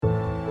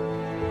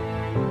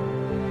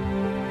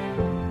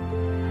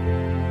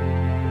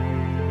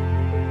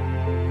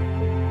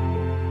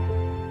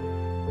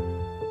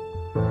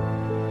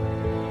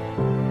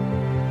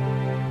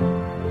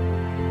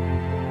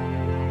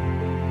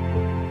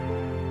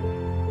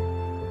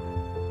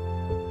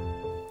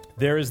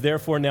There is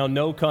therefore now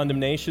no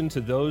condemnation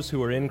to those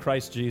who are in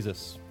Christ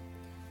Jesus.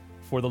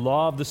 For the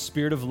law of the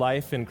Spirit of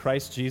life in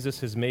Christ Jesus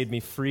has made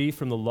me free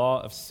from the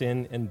law of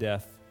sin and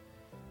death.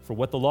 For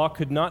what the law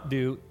could not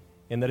do,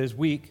 and that is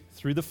weak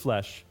through the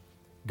flesh,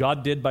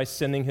 God did by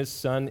sending his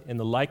Son in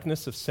the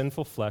likeness of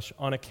sinful flesh.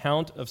 On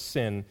account of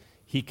sin,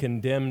 he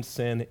condemned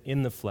sin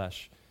in the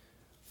flesh.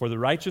 For the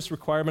righteous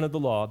requirement of the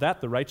law,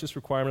 that the righteous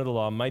requirement of the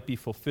law might be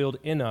fulfilled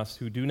in us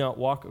who do not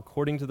walk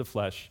according to the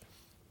flesh,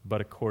 but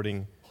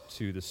according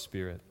to the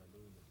Spirit.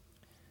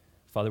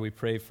 Father, we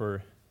pray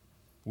for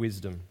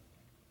wisdom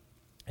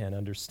and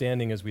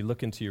understanding as we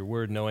look into your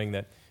word, knowing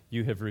that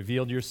you have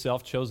revealed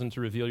yourself, chosen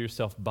to reveal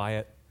yourself by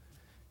it.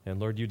 And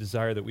Lord, you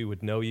desire that we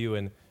would know you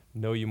and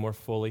know you more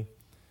fully.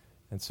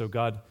 And so,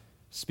 God,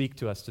 speak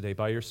to us today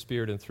by your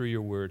Spirit and through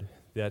your word,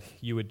 that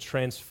you would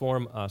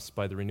transform us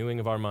by the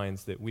renewing of our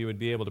minds, that we would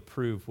be able to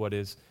prove what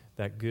is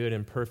that good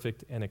and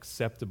perfect and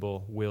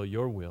acceptable will,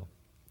 your will,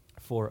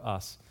 for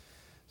us.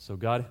 So,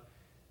 God,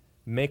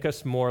 make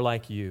us more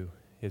like you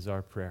is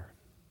our prayer,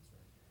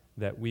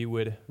 that we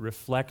would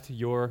reflect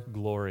your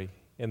glory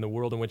in the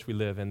world in which we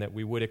live, and that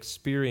we would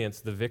experience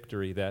the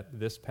victory that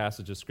this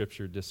passage of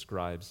Scripture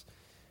describes.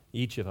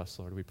 Each of us,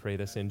 Lord, we pray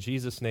this in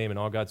Jesus' name, and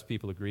all God's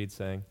people agreed,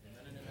 saying,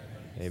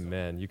 Amen.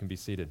 Amen. You can be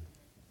seated.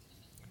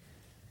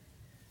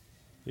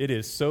 It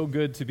is so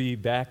good to be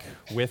back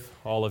with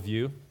all of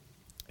you.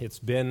 It's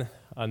been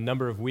a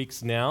number of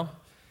weeks now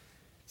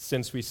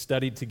since we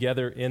studied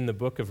together in the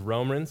book of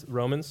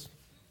Romans,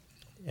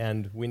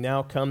 and we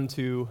now come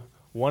to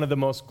one of the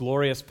most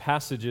glorious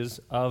passages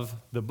of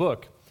the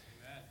book.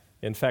 Amen.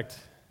 In fact,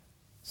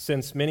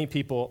 since many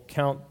people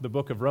count the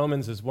book of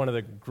Romans as one of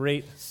the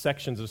great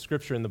sections of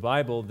Scripture in the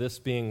Bible, this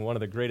being one of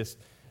the greatest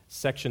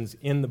sections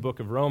in the book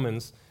of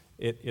Romans,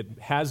 it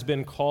has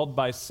been called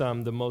by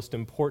some the most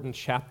important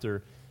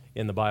chapter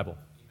in the Bible.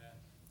 Amen.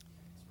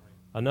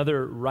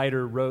 Another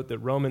writer wrote that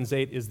Romans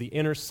 8 is the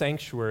inner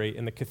sanctuary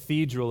in the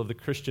cathedral of the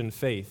Christian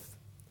faith.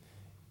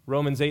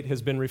 Romans 8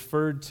 has been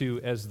referred to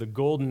as the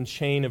golden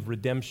chain of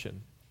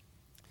redemption.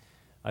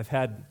 I've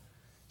had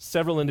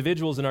several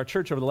individuals in our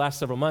church over the last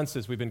several months,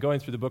 as we've been going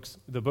through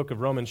the book of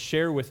Romans,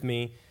 share with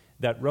me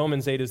that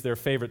Romans 8 is their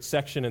favorite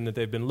section and that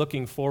they've been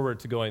looking forward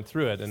to going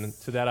through it. And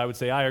to that I would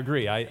say, I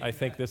agree. I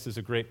think this is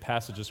a great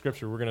passage of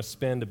Scripture. We're going to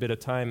spend a bit of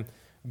time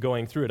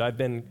going through it. I've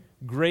been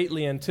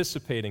greatly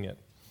anticipating it.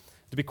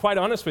 To be quite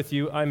honest with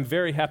you, I'm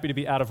very happy to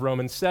be out of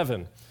Romans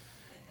 7,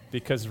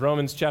 because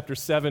Romans chapter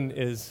 7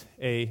 is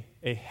a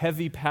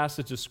heavy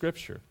passage of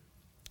Scripture.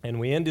 And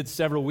we ended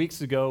several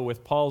weeks ago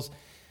with Paul's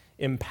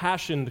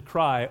impassioned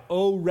cry,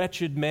 "O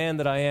wretched man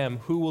that I am,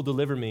 who will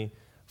deliver me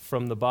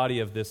from the body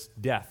of this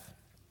death?"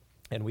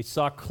 And we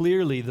saw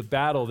clearly the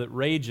battle that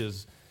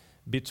rages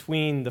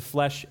between the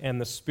flesh and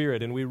the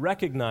spirit. And we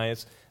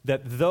recognize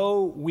that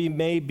though we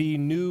may be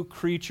new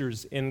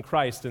creatures in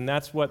Christ, and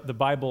that's what the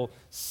Bible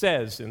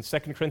says in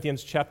 2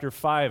 Corinthians chapter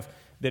 5,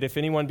 that if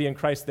anyone be in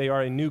Christ, they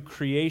are a new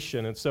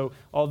creation. And so,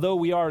 although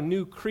we are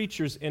new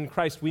creatures in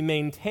Christ, we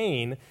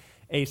maintain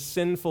a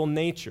sinful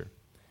nature.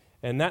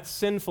 And that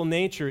sinful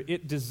nature,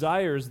 it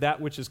desires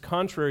that which is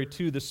contrary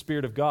to the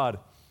Spirit of God.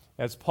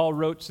 As Paul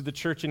wrote to the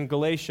church in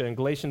Galatia, in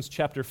Galatians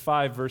chapter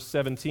 5, verse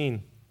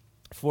 17,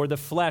 "For the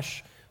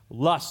flesh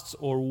lusts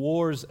or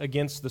wars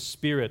against the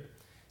Spirit,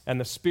 and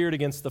the Spirit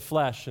against the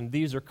flesh, and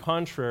these are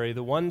contrary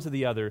the one to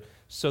the other,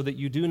 so that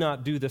you do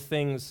not do the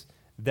things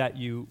that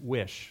you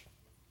wish."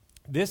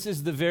 This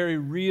is the very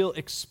real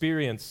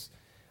experience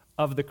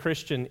of the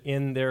Christian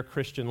in their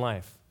Christian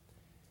life.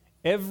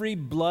 Every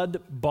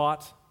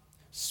blood-bought,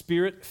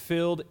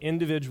 Spirit-filled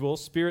individual,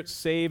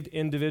 Spirit-saved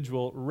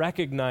individual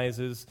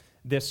recognizes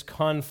this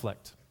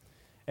conflict.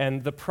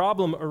 And the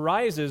problem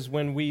arises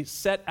when we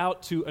set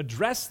out to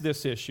address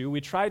this issue.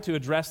 We try to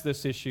address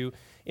this issue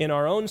in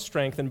our own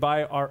strength and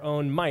by our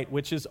own might,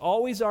 which is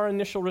always our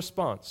initial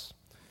response.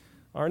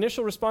 Our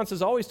initial response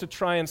is always to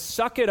try and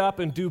suck it up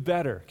and do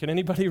better. Can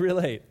anybody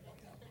relate?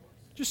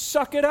 Just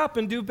suck it up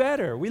and do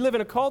better. We live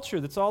in a culture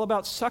that's all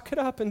about suck it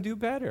up and do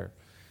better.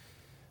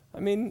 I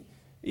mean,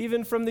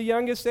 even from the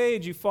youngest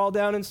age, you fall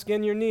down and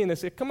skin your knee, and they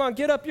say, "Come on,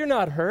 get up, you're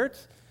not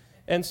hurt."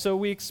 And so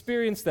we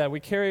experience that. We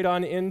carry it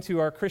on into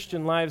our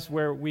Christian lives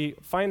where we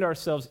find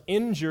ourselves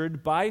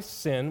injured by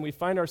sin. We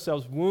find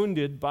ourselves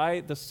wounded by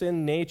the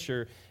sin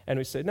nature, and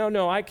we say,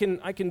 no, I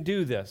can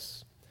do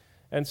this.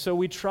 And so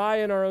we try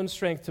in our own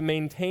strength to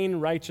maintain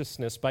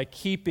righteousness by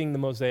keeping the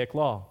Mosaic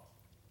law.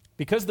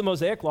 Because the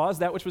Mosaic law is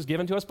that which was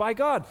given to us by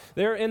God.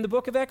 There in the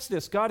book of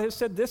Exodus, God has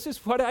said, "This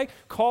is what I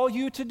call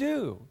you to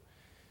do."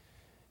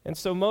 And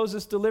so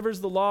Moses delivers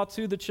the law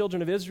to the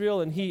children of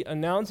Israel, and he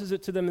announces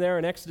it to them there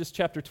in Exodus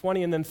chapter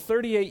 20. And then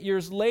 38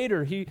 years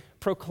later, he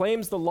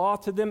proclaims the law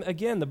to them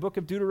again, the book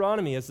of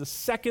Deuteronomy, as the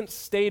second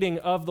stating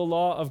of the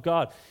law of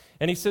God.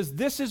 And he says,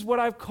 "This is what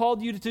I've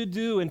called you to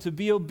do and to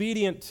be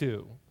obedient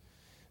to.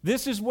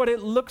 This is what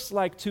it looks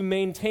like to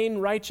maintain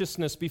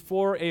righteousness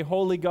before a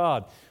holy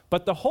God."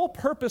 But the whole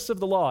purpose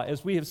of the law,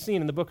 as we have seen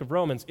in the book of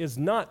Romans, is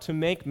not to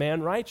make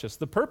man righteous.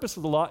 The purpose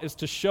of the law is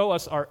to show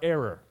us our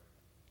error.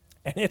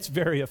 And it's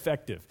very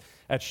effective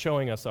at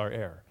showing us our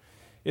error.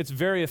 It's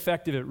very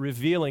effective at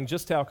revealing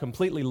just how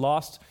completely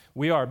lost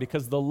we are,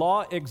 because the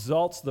law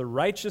exalts the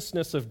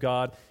righteousness of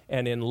God,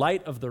 and in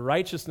light of the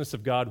righteousness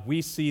of God,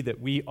 we see that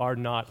we are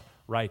not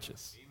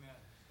righteous. Amen.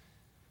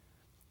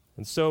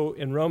 And so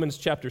in Romans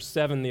chapter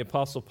 7, the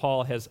Apostle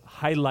Paul has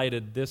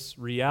highlighted this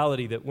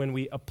reality that when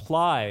we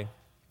apply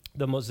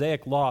the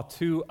Mosaic law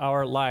to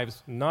our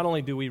lives, not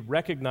only do we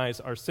recognize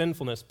our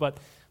sinfulness, but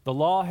the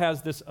law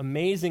has this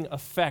amazing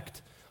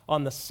effect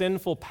on the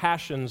sinful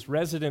passions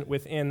resident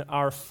within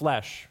our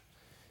flesh.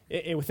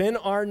 Within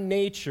our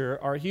nature,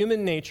 our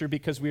human nature,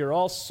 because we are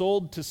all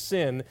sold to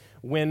sin,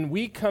 when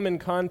we come in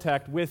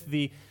contact with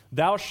the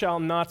thou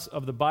shalt nots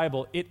of the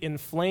Bible, it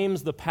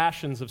inflames the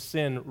passions of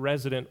sin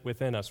resident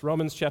within us.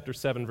 Romans chapter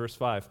 7, verse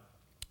 5.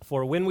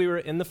 For when we were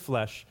in the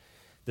flesh,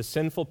 the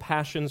sinful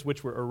passions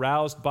which were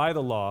aroused by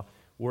the law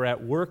were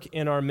at work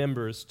in our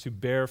members to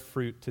bear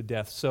fruit to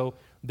death. So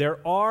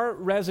there are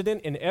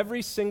resident in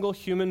every single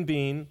human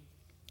being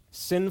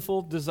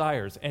sinful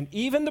desires. And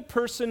even the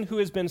person who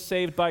has been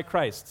saved by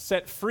Christ,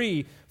 set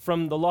free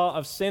from the law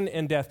of sin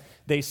and death,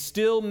 they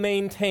still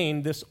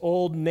maintain this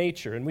old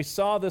nature. And we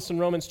saw this in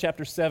Romans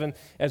chapter 7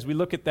 as we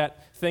look at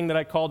that thing that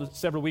I called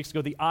several weeks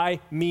ago, the I,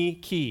 me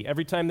key.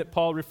 Every time that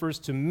Paul refers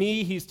to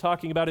me, he's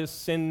talking about his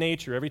sin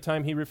nature. Every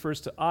time he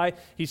refers to I,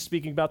 he's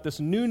speaking about this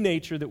new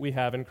nature that we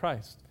have in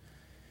Christ.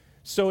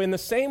 So in the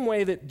same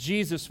way that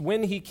Jesus,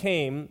 when he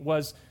came,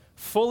 was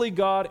fully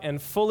God and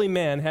fully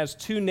man, has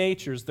two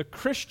natures, the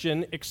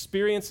Christian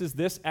experiences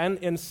this and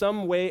in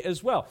some way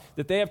as well,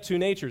 that they have two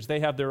natures.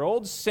 They have their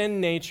old sin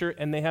nature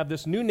and they have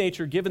this new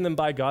nature given them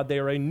by God. They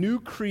are a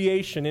new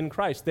creation in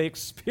Christ. They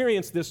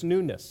experience this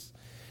newness,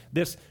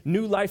 this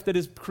new life that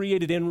is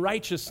created in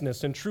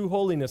righteousness and true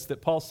holiness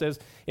that Paul says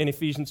in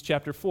Ephesians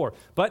chapter 4.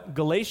 But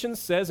Galatians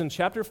says in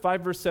chapter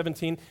 5, verse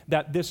 17,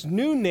 that this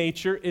new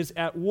nature is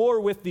at war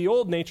with the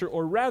old nature,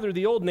 or rather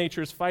the old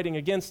nature is fighting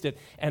against it,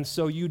 and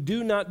so you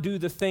do not do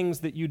the things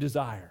that you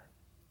desire.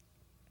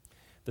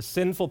 The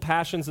sinful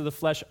passions of the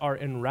flesh are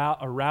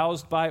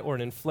aroused by or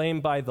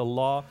inflamed by the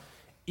law.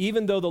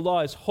 Even though the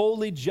law is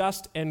holy,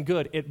 just, and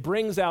good, it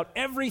brings out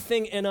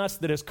everything in us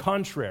that is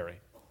contrary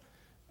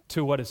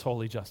to what is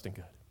holy, just, and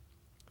good.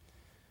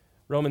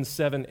 Romans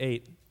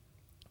 7:8.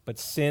 But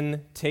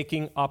sin,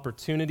 taking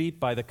opportunity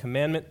by the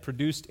commandment,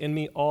 produced in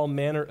me all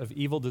manner of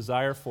evil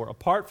desire, for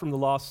apart from the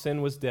law,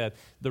 sin was dead.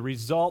 The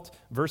result,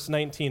 verse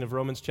 19 of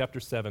Romans chapter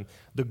 7,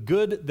 the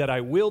good that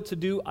I will to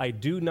do, I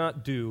do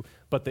not do,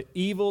 but the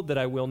evil that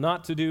I will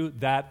not to do,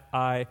 that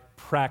I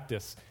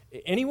practice.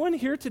 Anyone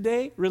here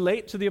today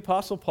relate to the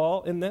Apostle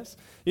Paul in this?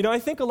 You know, I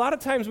think a lot of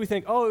times we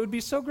think, oh, it would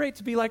be so great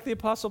to be like the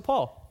Apostle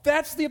Paul.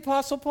 That's the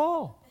Apostle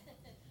Paul.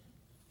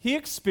 He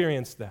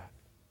experienced that.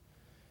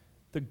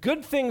 The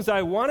good things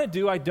I want to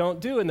do, I don't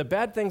do, and the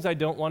bad things I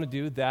don't want to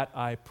do, that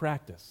I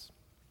practice.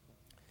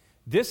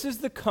 This is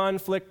the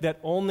conflict that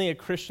only a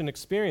Christian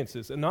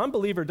experiences. A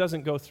non-believer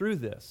doesn't go through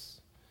this.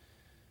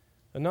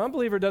 A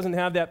non-believer doesn't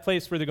have that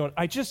place where they're going,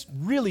 I just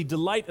really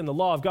delight in the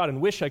law of God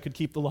and wish I could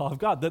keep the law of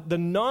God. The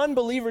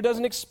non-believer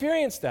doesn't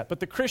experience that, but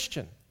the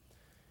Christian,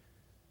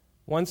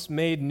 once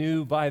made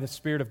new by the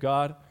Spirit of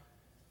God,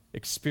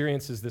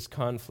 experiences this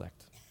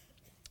conflict.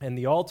 And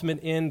the ultimate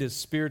end is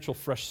spiritual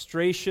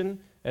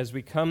frustration as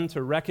we come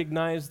to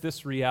recognize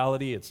this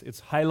reality.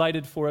 It's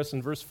highlighted for us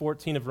in verse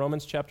 14 of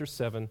Romans chapter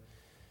 7.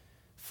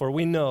 For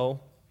we know,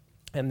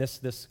 and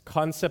this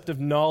concept of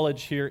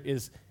knowledge here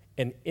is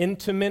an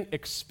intimate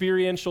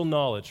experiential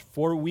knowledge.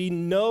 For we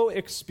know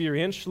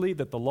experientially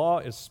that the law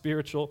is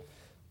spiritual,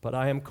 but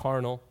I am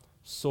carnal,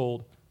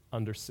 sold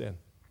under sin.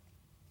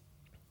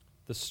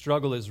 The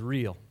struggle is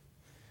real.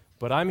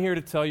 But I'm here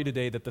to tell you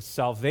today that the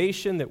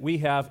salvation that we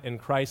have in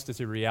Christ is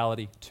a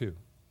reality too.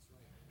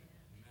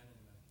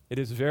 It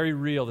is very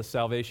real, the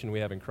salvation we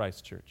have in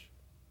Christ, church.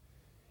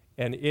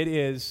 And it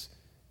is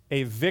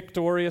a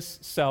victorious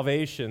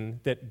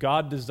salvation that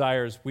God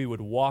desires we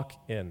would walk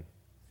in.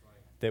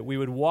 That we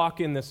would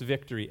walk in this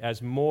victory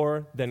as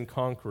more than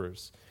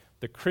conquerors.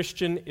 The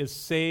Christian is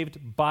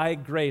saved by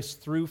grace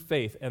through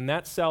faith, and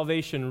that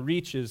salvation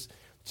reaches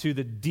to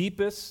the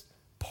deepest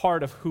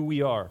part of who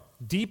we are,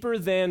 deeper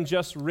than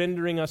just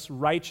rendering us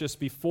righteous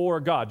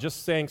before God,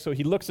 just saying, so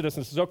he looks at us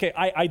and says, okay,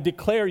 I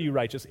declare you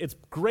righteous. It's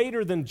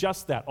greater than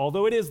just that,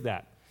 although it is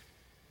that.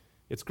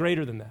 It's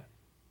greater than that.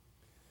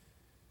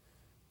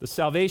 The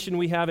salvation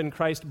we have in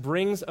Christ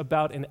brings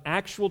about an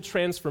actual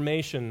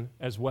transformation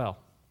as well.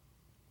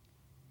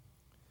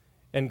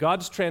 And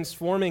God's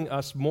transforming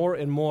us more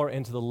and more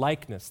into the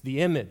likeness,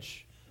 the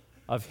image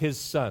of his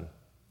Son.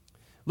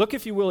 Look,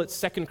 if you will, at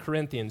 2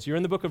 Corinthians. You're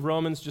in the book of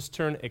Romans, just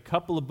turn a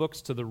couple of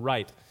books to the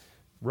right.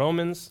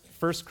 Romans,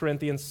 1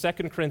 Corinthians,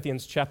 2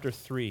 Corinthians chapter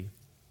 3.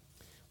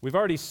 We've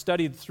already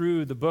studied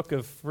through the book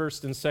of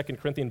 1st and 2nd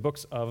Corinthians,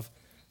 books of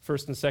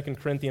 1st and 2nd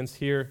Corinthians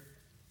here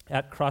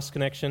at Cross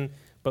Connection,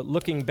 but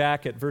looking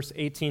back at verse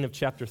 18 of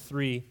chapter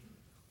 3,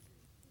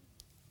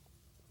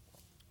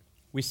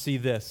 we see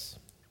this.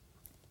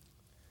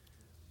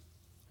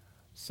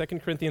 2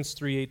 Corinthians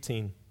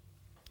 3:18.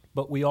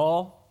 But we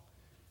all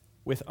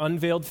with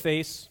unveiled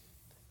face,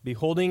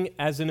 beholding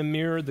as in a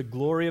mirror the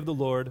glory of the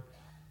Lord,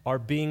 are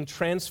being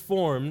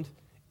transformed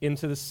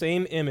into the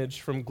same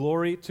image from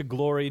glory to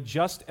glory,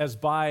 just as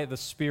by the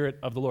Spirit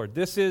of the Lord.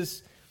 This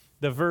is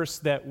the verse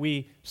that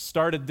we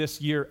started this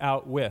year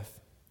out with,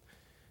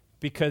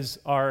 because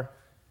our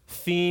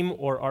theme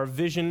or our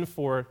vision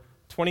for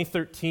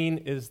 2013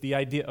 is the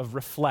idea of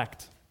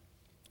reflect.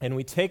 And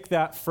we take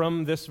that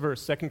from this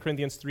verse, 2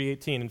 Corinthians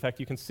 3:18. In fact,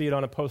 you can see it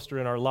on a poster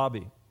in our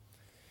lobby.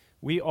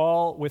 We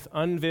all, with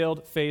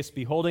unveiled face,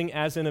 beholding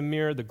as in a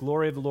mirror the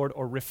glory of the Lord,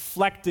 or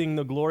reflecting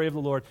the glory of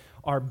the Lord,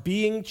 are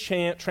being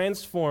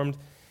transformed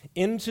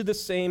into the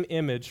same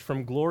image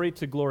from glory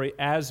to glory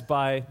as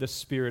by the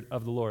Spirit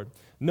of the Lord.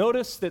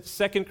 Notice that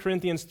 2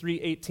 Corinthians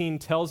 3:18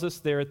 tells us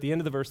there at the end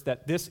of the verse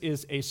that this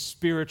is a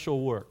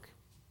spiritual work,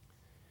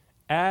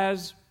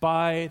 as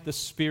by the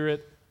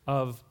Spirit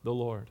of the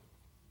Lord.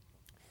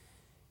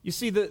 You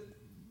see, the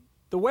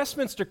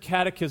Westminster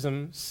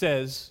Catechism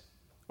says,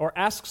 or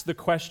asks the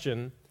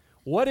question,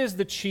 what is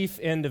the chief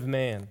end of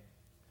man?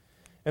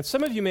 And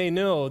some of you may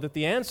know that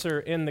the answer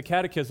in the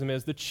Catechism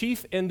is the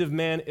chief end of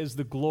man is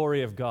the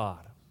glory of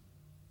God.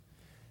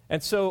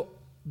 And so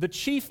the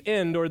chief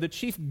end or the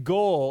chief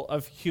goal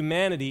of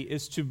humanity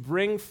is to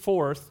bring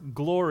forth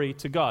glory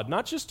to God,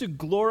 not just to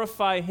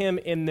glorify Him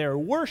in their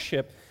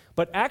worship,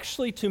 but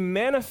actually to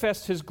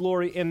manifest His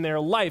glory in their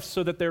life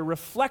so that they're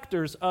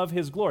reflectors of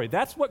His glory.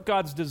 That's what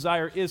God's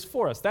desire is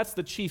for us. That's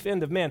the chief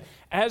end of man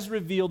as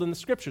revealed in the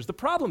Scriptures. The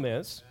problem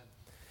is,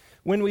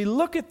 when we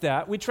look at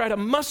that, we try to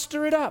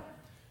muster it up.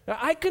 Now,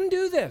 I can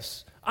do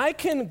this. I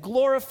can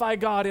glorify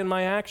God in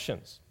my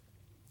actions.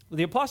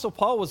 The Apostle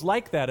Paul was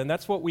like that, and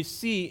that's what we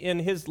see in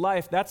his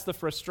life. That's the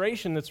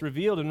frustration that's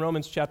revealed in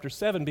Romans chapter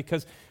 7,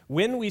 because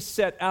when we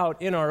set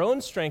out in our own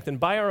strength and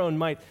by our own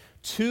might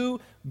to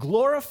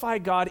glorify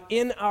God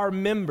in our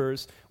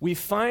members, we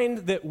find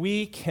that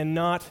we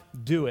cannot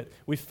do it.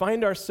 We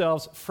find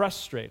ourselves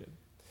frustrated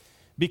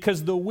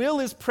because the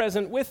will is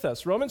present with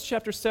us. Romans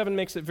chapter 7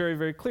 makes it very,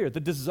 very clear. The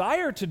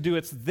desire to do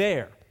it's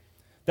there.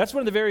 That's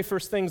one of the very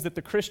first things that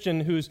the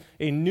Christian who's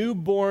a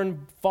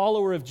newborn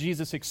follower of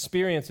Jesus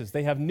experiences.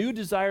 They have new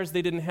desires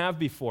they didn't have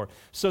before.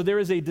 So there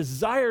is a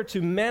desire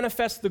to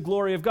manifest the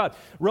glory of God.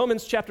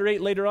 Romans chapter 8,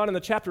 later on in the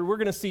chapter, we're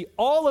going to see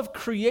all of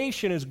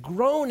creation is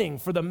groaning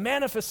for the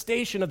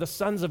manifestation of the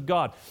sons of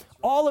God.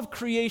 All of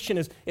creation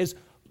is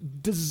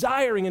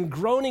desiring and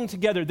groaning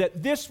together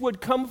that this would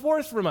come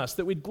forth from us,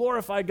 that we'd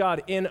glorify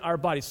God in our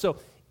bodies. So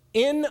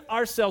in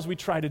ourselves, we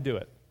try to do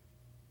it.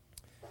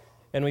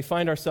 And we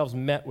find ourselves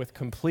met with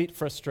complete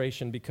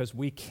frustration because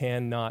we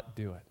cannot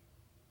do it.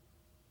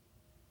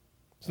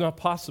 It's not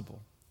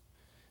possible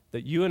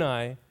that you and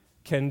I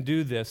can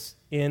do this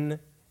in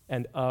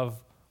and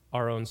of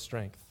our own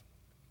strength.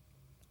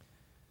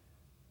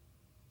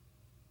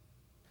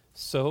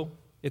 So,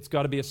 it's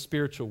got to be a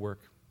spiritual work.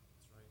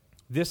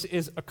 This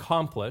is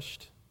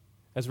accomplished,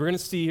 as we're going to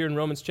see here in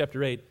Romans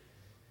chapter 8,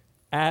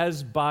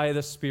 as by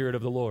the Spirit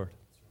of the Lord.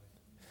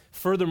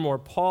 Furthermore,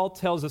 Paul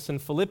tells us in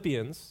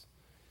Philippians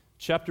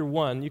chapter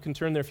 1, you can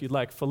turn there if you'd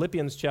like.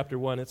 Philippians chapter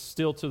 1, it's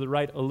still to the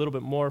right a little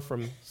bit more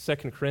from 2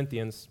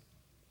 Corinthians.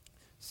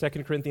 2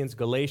 Corinthians,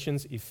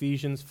 Galatians,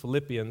 Ephesians,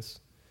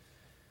 Philippians.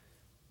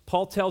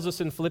 Paul tells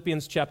us in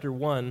Philippians chapter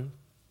 1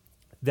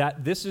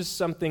 that this is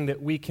something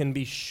that we can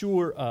be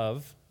sure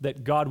of,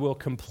 that God will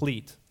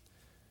complete.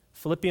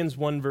 Philippians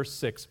 1 verse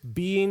 6,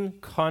 being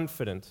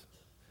confident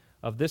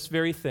of this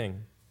very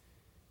thing,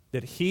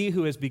 that He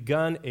who has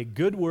begun a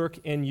good work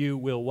in you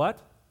will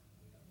what?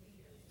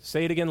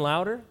 Say it again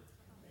louder.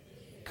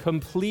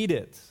 Complete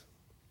it.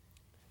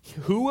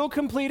 Who will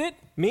complete it?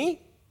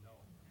 Me?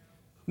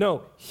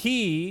 No.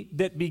 He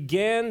that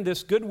began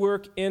this good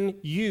work in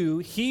you,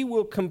 He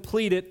will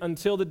complete it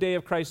until the day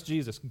of Christ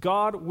Jesus.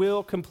 God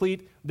will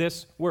complete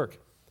this work.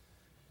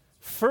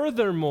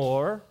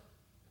 Furthermore,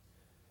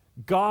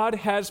 God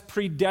has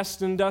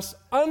predestined us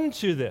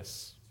unto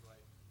this.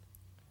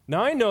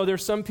 Now, I know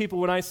there's some people,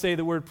 when I say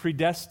the word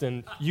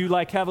predestined, you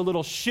like have a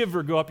little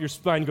shiver go up your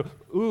spine and go,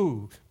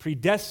 ooh,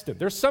 predestined.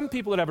 There's some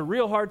people that have a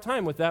real hard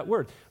time with that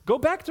word. Go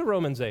back to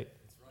Romans 8.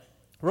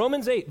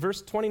 Romans 8,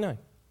 verse 29.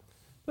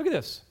 Look at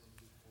this.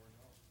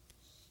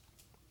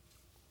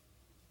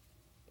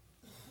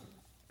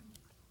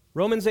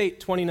 Romans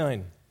 8,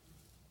 29.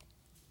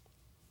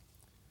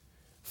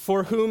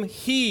 For whom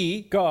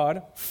He,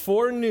 God,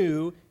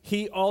 foreknew,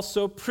 He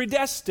also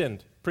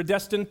predestined.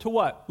 Predestined to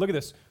what? Look at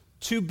this.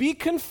 To be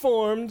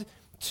conformed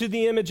to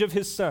the image of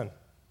His Son.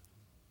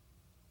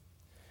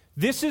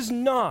 This is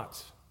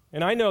not,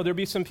 and I know there'll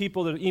be some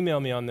people that email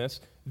me on this,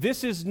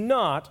 this is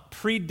not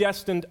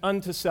predestined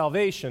unto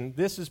salvation.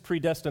 This is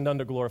predestined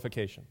unto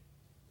glorification.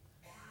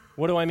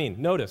 What do I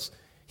mean? Notice,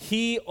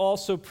 He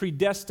also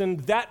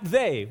predestined that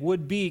they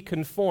would be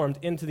conformed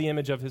into the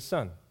image of His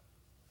Son,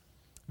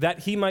 that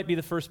He might be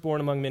the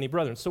firstborn among many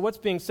brethren. So what's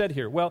being said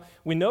here? Well,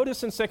 we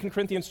notice in 2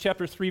 Corinthians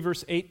chapter 3,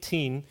 verse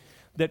 18,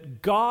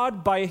 that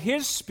God, by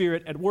His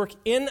Spirit at work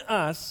in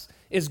us,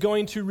 is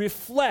going to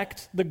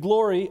reflect the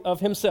glory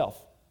of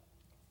Himself.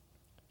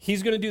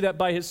 He's going to do that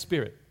by His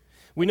Spirit.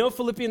 We know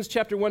Philippians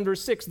chapter 1,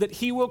 verse 6, that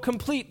he will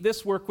complete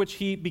this work which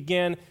he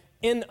began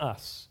in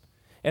us.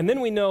 And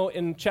then we know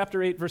in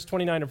chapter 8, verse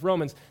 29 of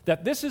Romans,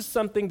 that this is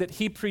something that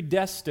he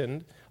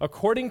predestined,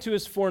 according to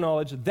his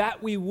foreknowledge,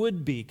 that we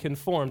would be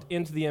conformed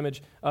into the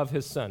image of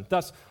his Son.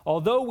 Thus,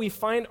 although we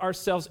find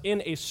ourselves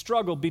in a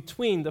struggle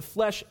between the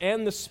flesh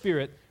and the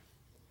Spirit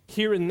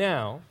here and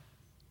now,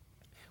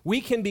 we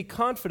can be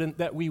confident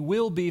that we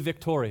will be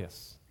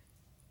victorious.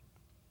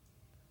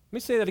 Let me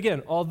say that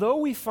again. Although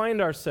we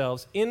find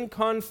ourselves in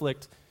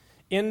conflict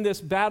in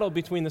this battle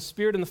between the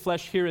Spirit and the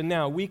flesh here and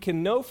now, we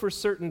can know for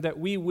certain that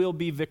we will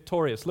be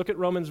victorious. Look at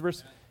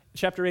Romans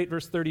chapter 8,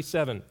 verse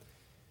 37.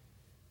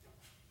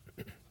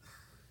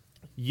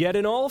 Yet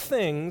in all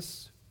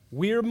things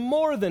we are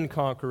more than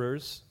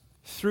conquerors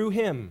through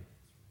him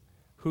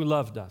who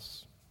loved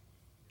us.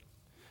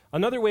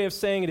 Another way of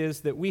saying it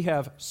is that we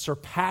have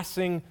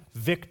surpassing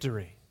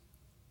victory.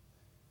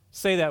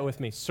 Say that with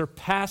me.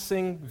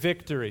 Surpassing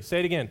victory. Say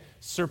it again.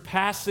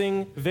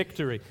 Surpassing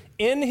victory.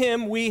 In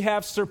him we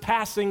have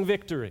surpassing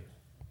victory.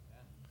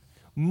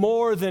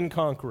 More than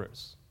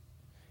conquerors.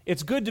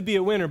 It's good to be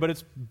a winner, but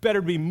it's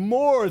better to be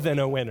more than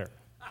a winner.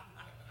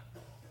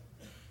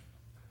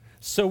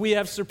 So we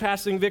have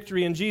surpassing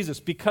victory in Jesus.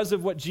 Because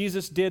of what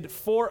Jesus did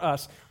for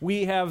us,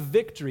 we have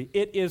victory.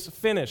 It is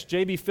finished.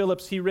 J.B.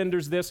 Phillips, he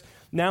renders this,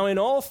 now in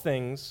all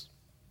things,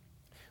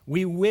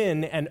 we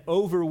win an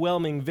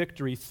overwhelming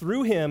victory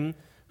through him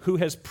who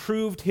has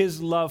proved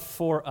his love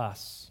for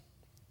us.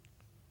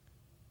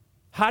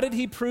 How did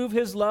he prove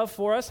his love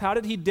for us? How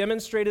did he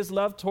demonstrate his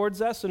love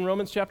towards us? In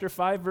Romans chapter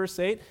 5, verse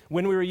 8,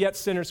 when we were yet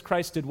sinners,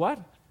 Christ did what?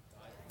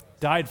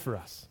 Died for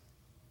us.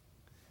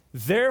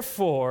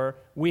 Therefore,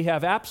 we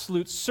have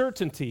absolute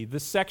certainty. The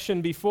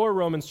section before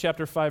Romans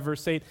chapter 5,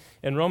 verse 8,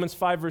 and Romans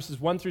 5, verses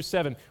 1 through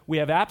 7, we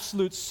have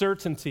absolute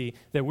certainty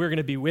that we're going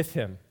to be with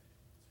him.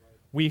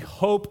 We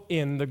hope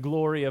in the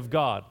glory of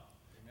God.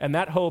 And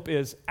that hope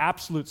is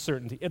absolute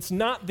certainty. It's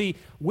not the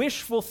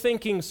wishful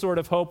thinking sort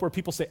of hope where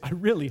people say, I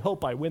really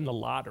hope I win the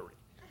lottery.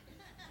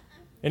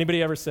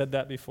 Anybody ever said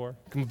that before?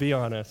 Can be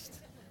honest.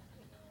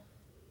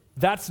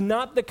 That's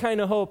not the kind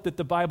of hope that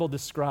the Bible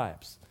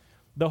describes.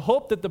 The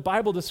hope that the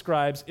Bible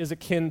describes is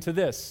akin to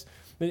this.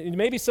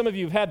 Maybe some of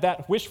you have had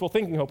that wishful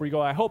thinking hope where you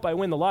go, I hope I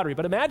win the lottery.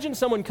 But imagine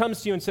someone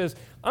comes to you and says,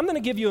 I'm going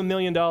to give you $1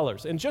 million.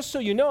 And just so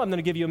you know I'm going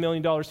to give you $1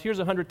 million, here's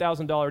a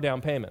 $100,000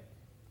 down payment.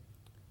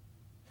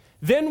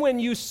 Then when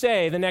you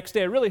say the next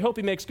day, I really hope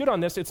he makes good on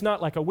this, it's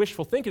not like a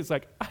wishful thinking. It's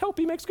like, I hope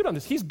he makes good on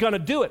this. He's going to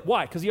do it.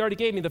 Why? Because he already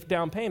gave me the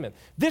down payment.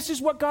 This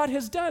is what God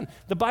has done.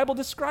 The Bible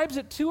describes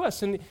it to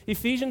us in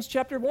Ephesians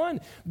chapter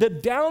 1. The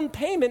down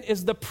payment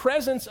is the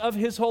presence of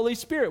his Holy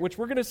Spirit, which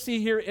we're going to see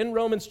here in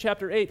Romans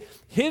chapter 8.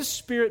 His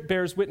Spirit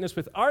bears witness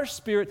with our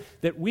spirit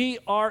that we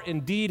are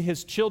indeed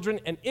his children.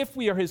 And if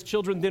we are his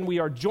children, then we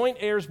are joint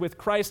heirs with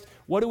Christ.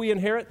 What do we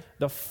inherit?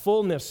 The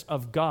fullness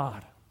of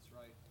God.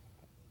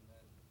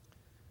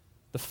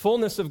 The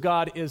fullness of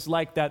God is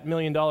like that $1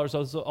 million,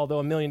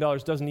 although $1 million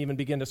doesn't even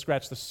begin to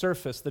scratch the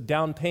surface. The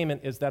down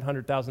payment is that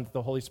 $100,000 that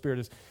the Holy Spirit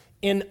is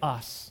in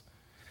us.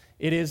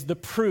 It is the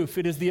proof,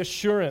 it is the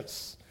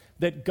assurance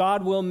that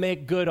God will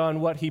make good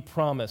on what he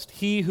promised.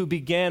 He who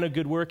began a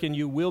good work in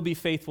you will be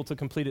faithful to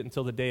complete it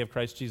until the day of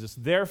Christ Jesus.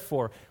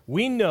 Therefore,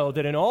 we know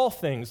that in all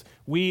things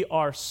we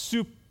are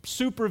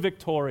super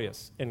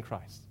victorious in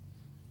Christ.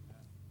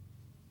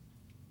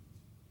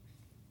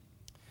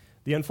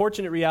 The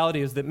unfortunate reality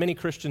is that many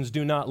Christians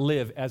do not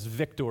live as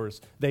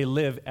victors. They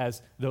live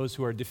as those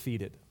who are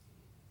defeated.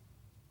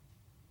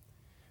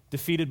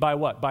 Defeated by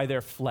what? By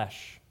their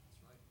flesh.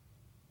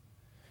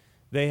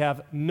 They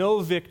have no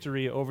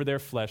victory over their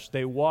flesh.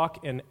 They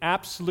walk in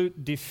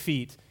absolute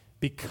defeat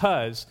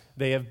because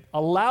they have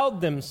allowed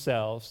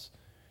themselves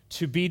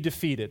to be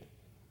defeated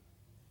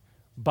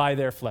by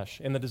their flesh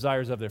and the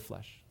desires of their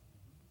flesh.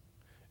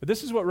 But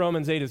this is what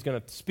Romans 8 is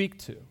going to speak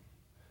to.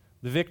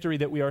 The victory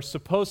that we are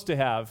supposed to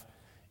have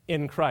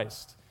in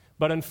Christ.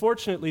 But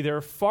unfortunately, there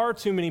are far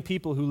too many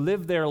people who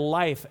live their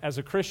life as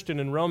a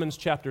Christian in Romans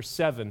chapter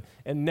 7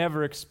 and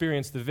never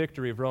experience the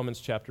victory of Romans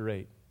chapter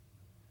 8.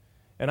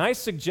 And I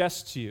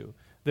suggest to you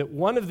that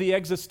one of the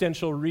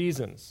existential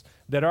reasons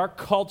that our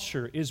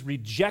culture is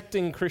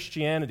rejecting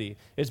Christianity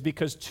is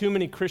because too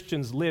many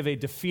Christians live a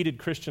defeated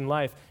Christian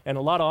life, and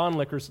a lot of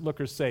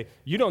onlookers say,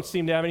 you don't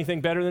seem to have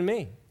anything better than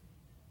me.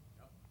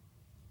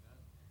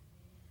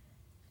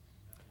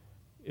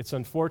 It's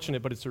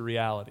unfortunate, but it's a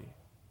reality.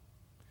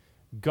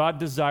 God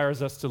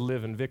desires us to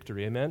live in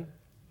victory. Amen? Amen.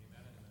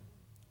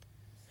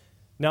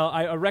 Now,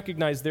 I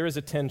recognize there is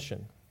a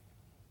tension.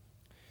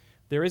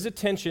 There is a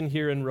tension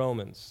here in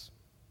Romans.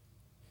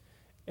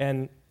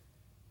 And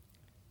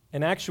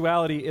in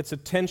actuality, it's a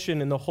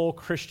tension in the whole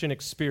Christian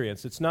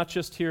experience. It's not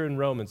just here in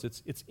Romans.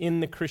 It's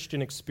in the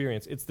Christian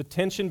experience. It's the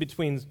tension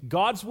between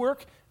God's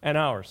work and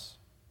ours.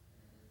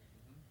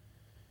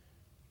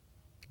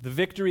 The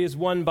victory is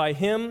won by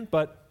him,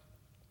 but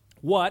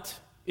what,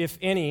 if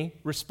any,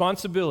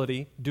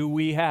 responsibility do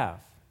we have?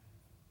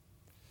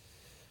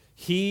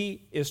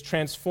 He is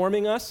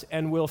transforming us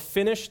and will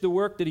finish the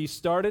work that he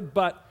started,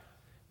 but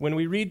when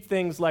we read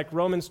things like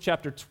Romans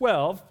chapter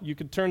 12, you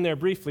could turn there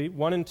briefly,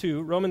 1 and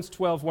 2, Romans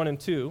 12, 1 and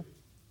 2,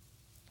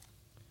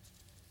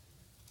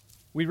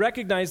 we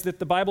recognize that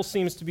the Bible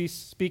seems to be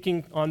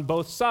speaking on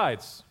both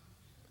sides.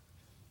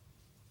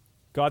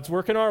 God's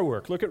work and our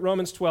work. Look at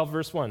Romans 12,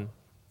 verse 1.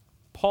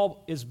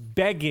 Paul is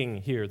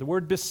begging here. The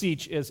word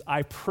beseech is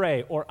I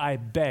pray or I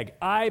beg.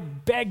 I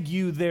beg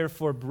you,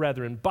 therefore,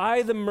 brethren,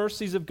 by the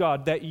mercies of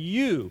God, that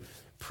you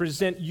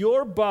present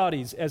your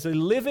bodies as a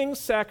living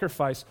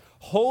sacrifice,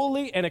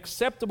 holy and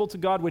acceptable to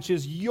God, which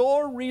is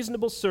your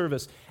reasonable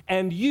service.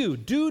 And you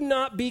do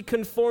not be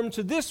conformed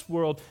to this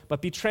world,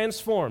 but be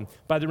transformed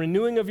by the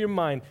renewing of your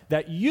mind,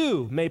 that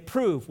you may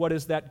prove what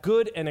is that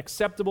good and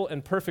acceptable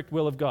and perfect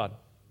will of God.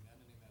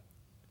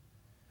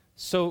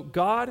 So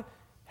God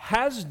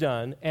has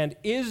done and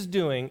is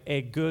doing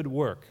a good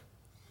work.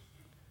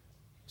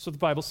 So the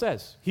Bible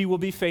says he will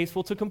be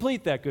faithful to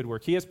complete that good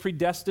work. He has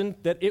predestined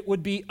that it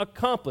would be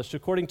accomplished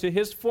according to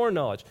his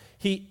foreknowledge.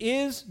 He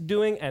is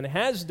doing and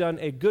has done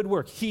a good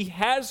work. He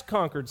has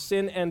conquered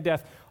sin and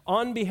death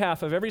on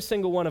behalf of every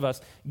single one of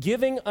us,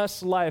 giving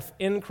us life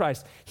in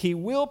Christ. He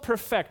will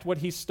perfect what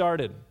he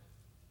started.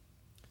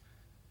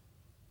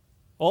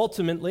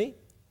 Ultimately,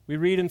 we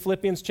read in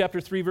Philippians chapter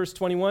 3, verse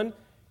 21,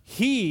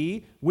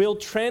 he will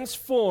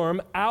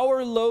transform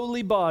our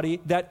lowly body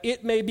that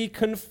it may be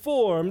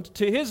conformed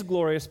to his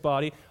glorious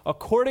body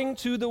according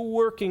to the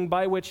working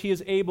by which he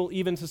is able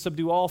even to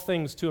subdue all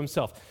things to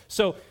himself.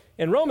 So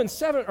in Romans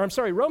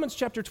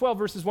chapter 12,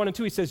 verses 1 and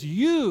 2, he says,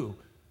 you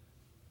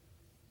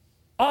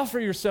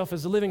offer yourself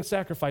as a living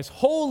sacrifice,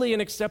 holy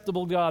and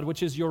acceptable to God,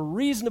 which is your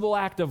reasonable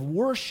act of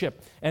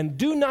worship, and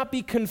do not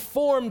be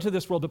conformed to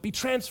this world, but be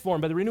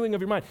transformed by the renewing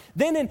of your mind.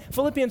 Then in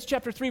Philippians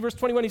chapter 3, verse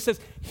 21, he says,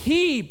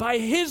 he, by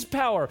his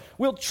power,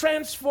 will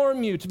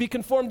transform you to be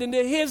conformed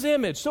into his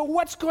image. So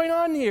what's going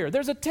on here?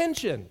 There's a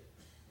tension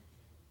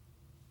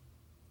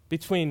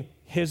between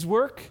his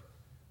work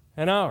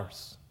and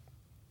ours.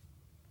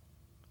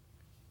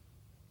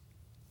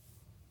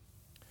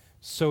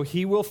 So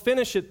he will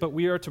finish it, but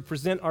we are to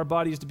present our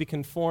bodies to be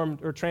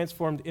conformed or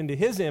transformed into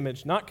his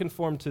image, not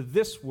conformed to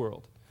this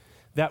world,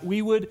 that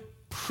we would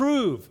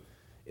prove.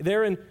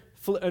 There in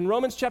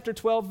Romans chapter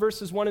 12,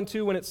 verses 1 and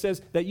 2, when it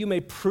says that you may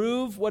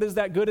prove what is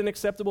that good and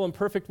acceptable and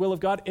perfect will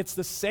of God, it's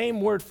the same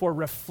word for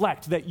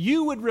reflect, that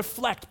you would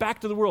reflect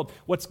back to the world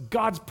what's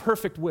God's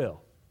perfect will.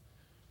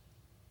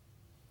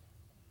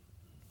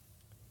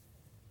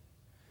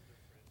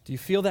 Do you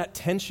feel that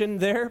tension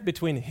there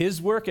between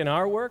his work and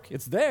our work?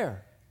 It's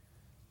there.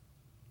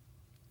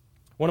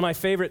 One of my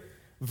favorite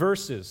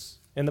verses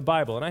in the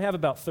Bible, and I have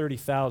about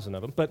 30,000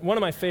 of them, but one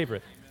of my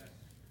favorite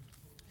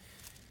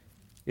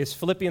is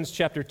Philippians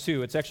chapter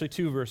 2. It's actually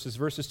two verses,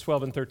 verses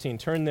 12 and 13.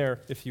 Turn there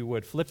if you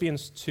would.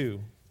 Philippians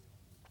 2.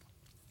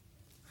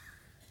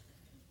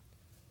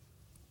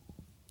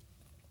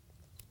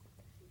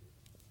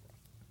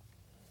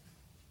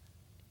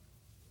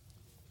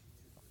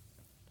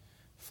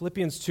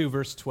 Philippians 2,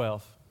 verse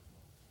 12.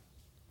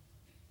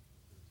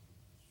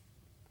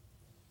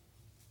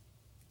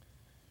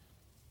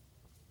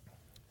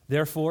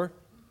 Therefore,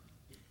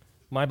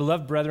 my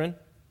beloved brethren,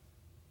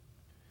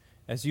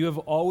 as you have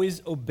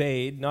always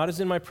obeyed, not as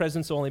in my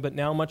presence only, but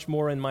now much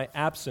more in my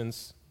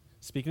absence,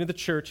 speaking to the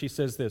church, he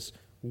says this,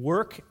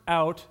 work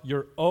out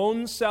your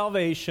own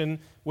salvation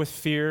with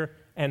fear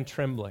and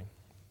trembling.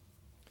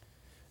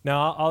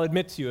 Now, I'll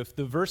admit to you, if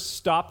the verse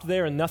stopped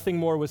there and nothing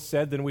more was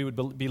said, then we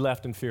would be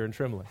left in fear and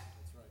trembling.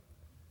 That's right.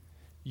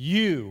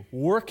 You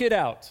work it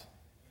out,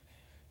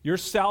 your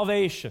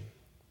salvation,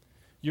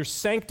 your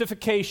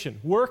sanctification,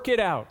 work it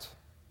out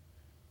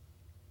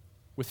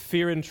with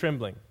fear and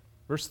trembling.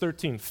 Verse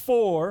 13,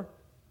 for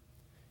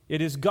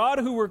it is God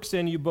who works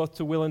in you both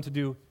to will and to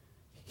do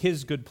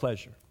his good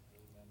pleasure.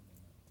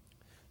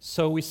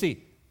 So we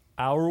see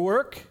our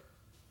work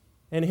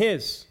and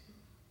his.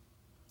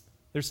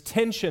 There's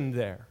tension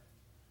there.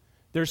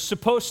 There's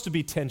supposed to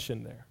be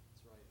tension there.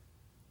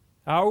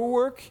 Our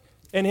work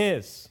and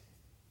his.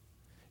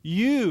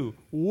 You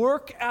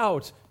work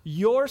out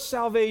your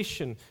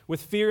salvation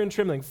with fear and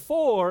trembling,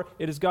 for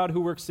it is God who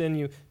works in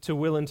you to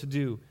will and to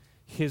do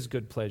his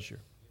good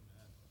pleasure.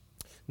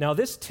 Now,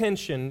 this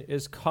tension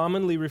is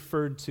commonly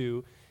referred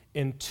to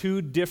in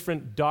two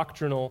different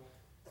doctrinal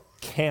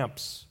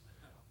camps.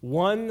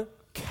 One,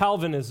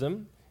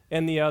 Calvinism,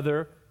 and the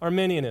other,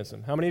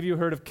 Arminianism. How many of you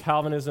heard of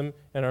Calvinism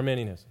and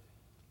Arminianism?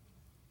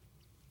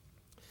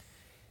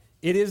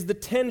 It is the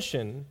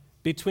tension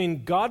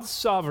between God's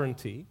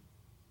sovereignty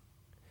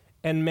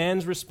and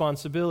man's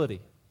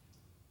responsibility.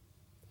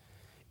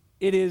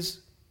 It is,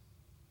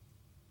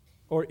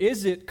 or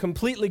is it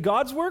completely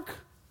God's work,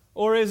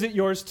 or is it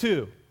yours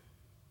too?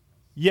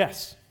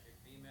 Yes.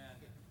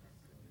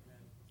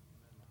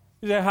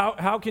 Amen.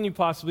 How can you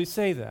possibly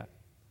say that?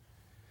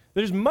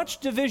 There's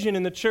much division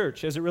in the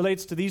church as it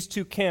relates to these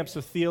two camps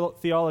of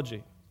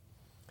theology.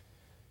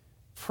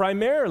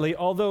 Primarily,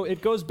 although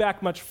it goes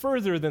back much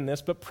further than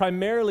this, but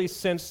primarily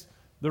since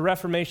the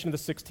Reformation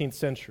of the 16th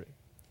century.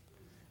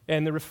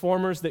 And the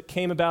reformers that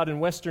came about in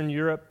Western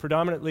Europe,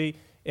 predominantly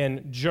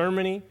in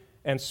Germany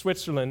and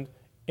Switzerland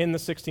in the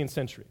 16th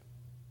century.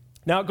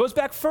 Now, it goes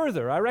back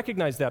further. I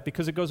recognize that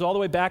because it goes all the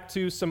way back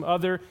to some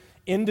other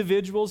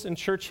individuals in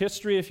church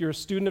history. If you're a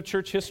student of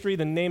church history,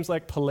 then names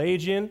like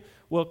Pelagian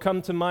will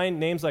come to mind.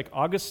 Names like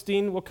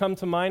Augustine will come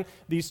to mind.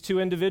 These two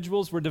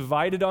individuals were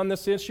divided on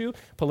this issue.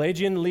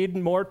 Pelagian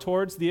leaned more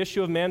towards the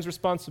issue of man's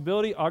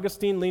responsibility.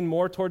 Augustine leaned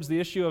more towards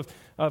the issue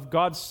of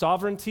God's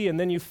sovereignty. And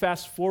then you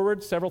fast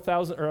forward several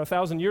thousand or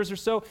 1,000 years or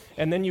so,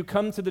 and then you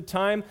come to the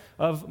time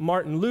of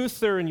Martin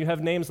Luther, and you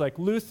have names like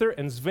Luther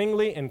and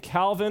Zwingli and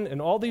Calvin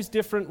and all these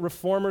different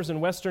reformers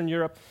in Western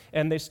Europe,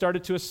 and they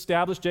started to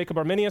establish, Jacob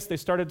Arminius, they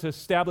started to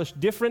establish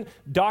different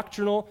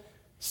doctrinal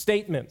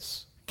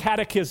statements,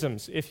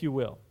 catechisms, if you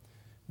will.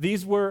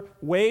 These were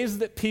ways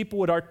that people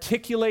would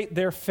articulate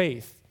their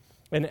faith.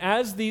 And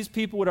as these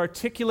people would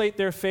articulate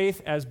their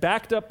faith as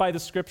backed up by the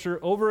Scripture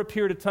over a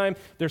period of time,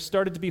 there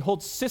started to be whole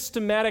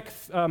systematic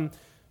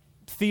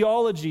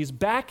theologies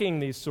backing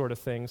these sort of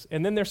things.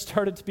 And then there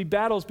started to be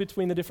battles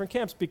between the different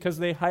camps because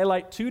they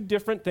highlight two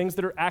different things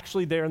that are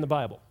actually there in the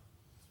Bible.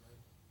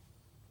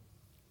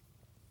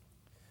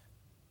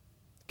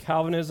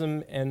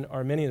 Calvinism and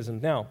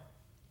Arminianism. Now,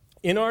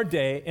 in our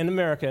day, in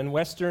America, in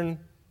Western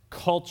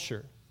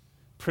culture,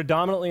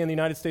 predominantly in the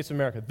United States of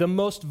America, the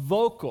most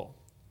vocal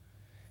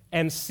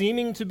and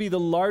seeming to be the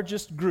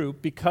largest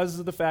group because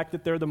of the fact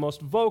that they're the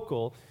most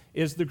vocal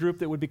is the group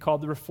that would be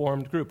called the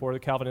Reformed group or the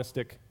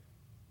Calvinistic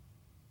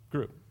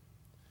group.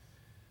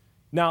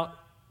 Now,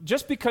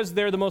 just because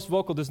they're the most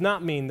vocal does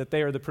not mean that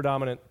they are the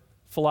predominant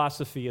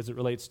philosophy as it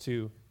relates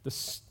to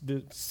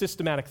the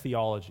systematic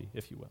theology,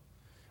 if you will.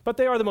 But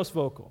they are the most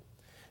vocal.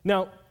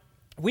 Now,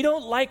 we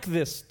don't like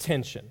this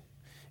tension.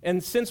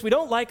 And since we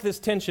don't like this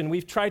tension,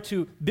 we've tried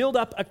to build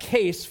up a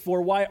case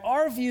for why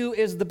our view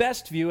is the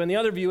best view and the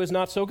other view is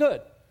not so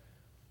good.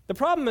 The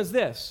problem is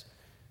this.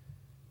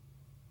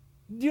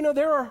 You know,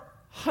 there are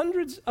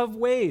hundreds of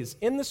ways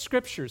in the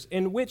Scriptures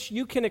in which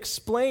you can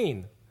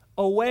explain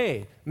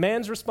away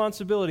man's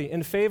responsibility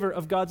in favor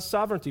of God's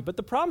sovereignty. But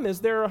the problem is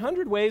there are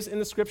 100 ways in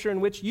the Scripture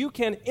in which you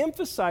can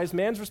emphasize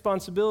man's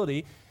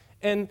responsibility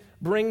and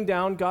bring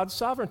down God's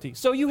sovereignty.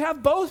 So you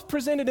have both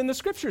presented in the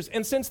Scriptures.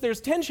 And since there's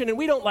tension, and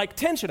we don't like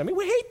tension, I mean,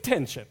 we hate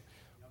tension.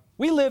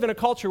 We live in a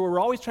culture where we're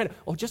always trying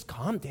to, just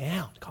calm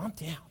down.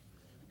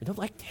 We don't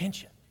like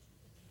tension.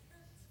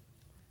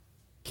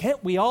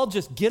 Can't we all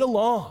just get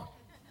along?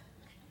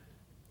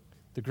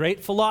 The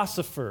great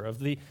philosopher of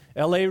the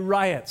LA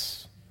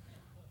riots,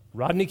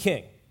 Rodney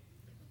King.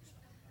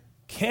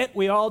 Can't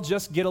we all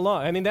just get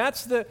along? I mean,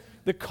 that's the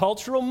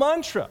cultural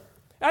mantra.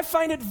 I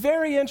find it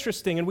very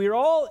interesting, and we are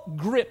all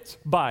gripped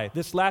by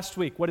this last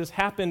week, what has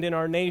happened in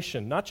our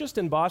nation, not just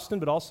in Boston,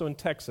 but also in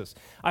Texas.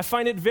 I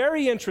find it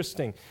very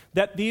interesting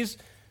that these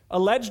two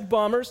alleged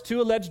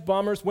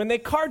bombers, when they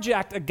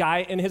carjacked a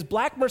guy in his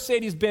black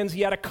Mercedes-Benz,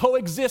 he had a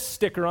coexist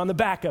sticker on the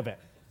back of it.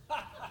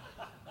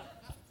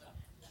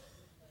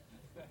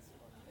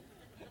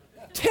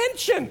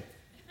 Tension!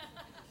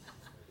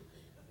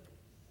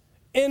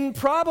 In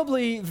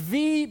probably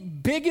the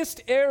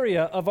biggest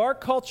area of our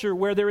culture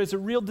where there is a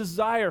real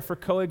desire for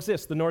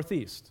coexist, the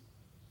Northeast.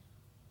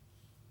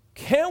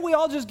 Can't we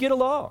all just get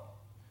along?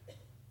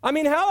 I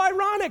mean, how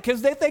ironic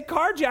is that they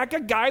carjack a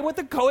guy with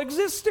a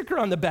coexist sticker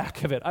on the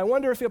back of it. I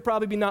wonder if he'll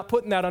probably be not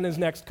putting that on his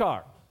next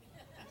car.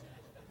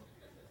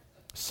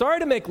 Sorry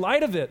to make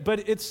light of it,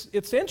 but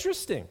it's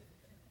interesting.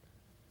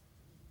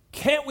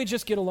 Can't we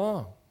just get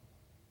along?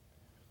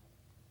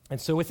 And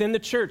so within the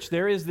church,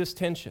 there is this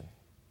tension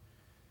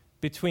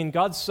between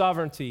God's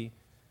sovereignty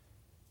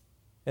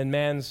and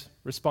man's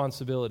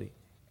responsibility.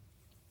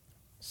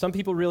 Some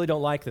people really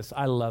don't like this.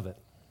 I love it.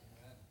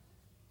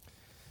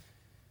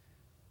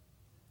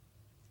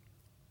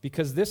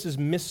 Because this is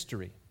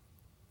mystery.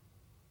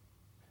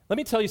 Let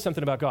me tell you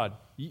something about God.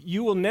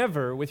 You will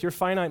never, with your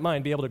finite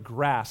mind, be able to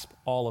grasp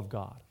all of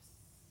God.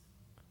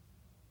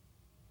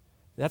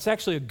 That's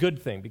actually a good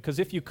thing, because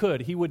if you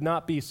could, he would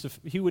not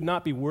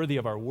be worthy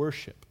of our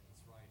worship.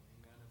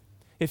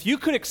 If you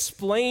could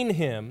explain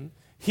him,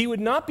 he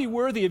would not be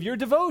worthy of your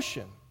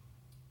devotion.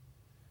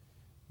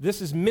 This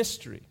is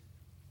mystery.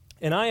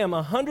 And I am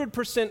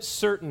 100%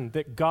 certain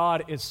that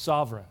God is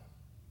sovereign.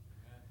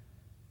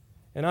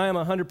 And I am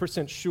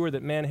 100% sure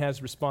that man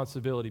has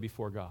responsibility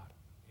before God.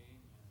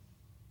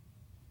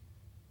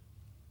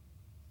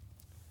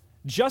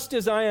 Just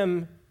as I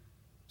am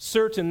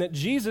certain that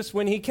Jesus,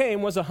 when he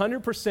came, was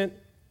 100%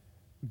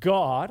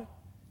 God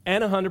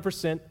and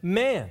 100%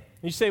 man. And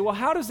you say, well,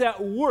 how does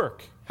that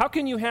work? How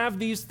can you have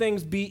these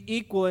things be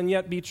equal and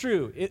yet be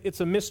true? It's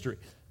a mystery.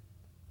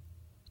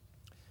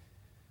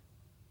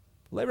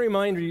 Let me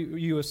remind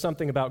you of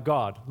something about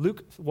God.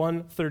 Luke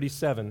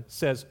 1:37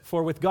 says,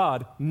 "For with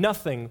God,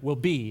 nothing will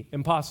be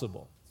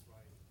impossible."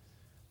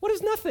 What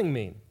does nothing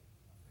mean?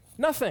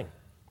 Nothing.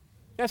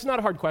 That's not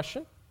a hard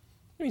question.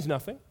 It means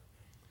nothing.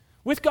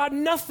 With God,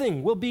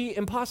 nothing will be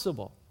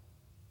impossible.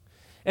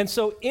 And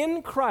so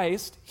in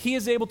Christ, he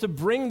is able to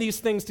bring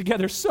these things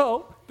together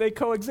so they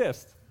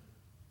coexist.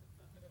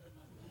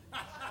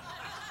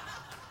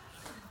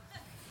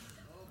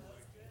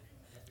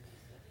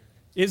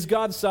 Is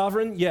God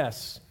sovereign?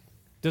 Yes.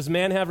 Does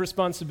man have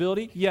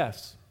responsibility?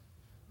 Yes.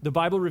 The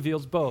Bible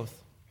reveals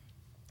both.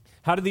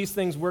 How do these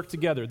things work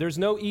together? There's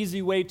no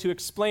easy way to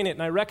explain it,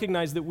 and I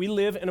recognize that we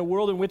live in a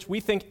world in which we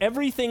think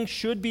everything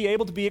should be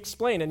able to be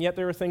explained, and yet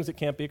there are things that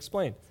can't be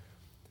explained.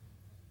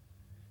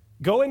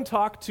 Go and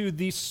talk to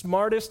the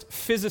smartest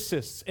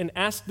physicists and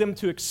ask them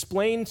to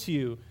explain to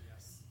you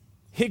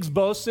Higgs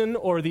boson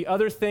or the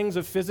other things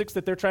of physics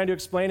that they're trying to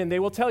explain, and they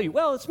will tell you,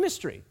 well, it's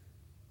mystery.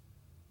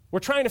 We're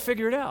trying to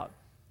figure it out.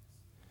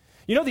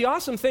 You know, the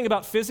awesome thing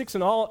about physics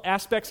and all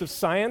aspects of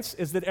science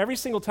is that every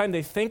single time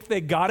they think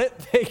they got it,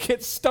 they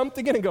get stumped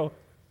again and go,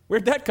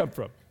 where'd that come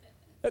from?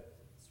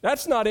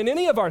 That's not in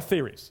any of our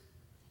theories.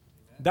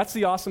 That's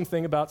the awesome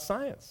thing about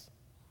science.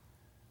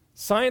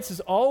 Science is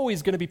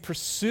always going to be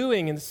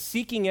pursuing and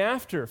seeking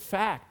after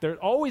fact. They're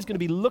always going to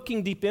be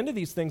looking deep into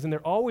these things, and they're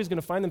always going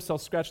to find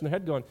themselves scratching their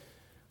head going,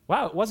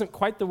 wow, it wasn't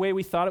quite the way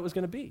we thought it was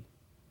going to be.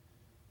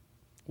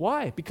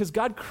 Why? Because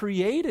God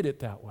created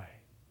it that way.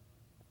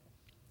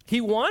 He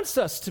wants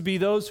us to be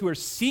those who are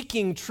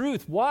seeking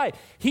truth. Why?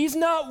 He's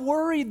not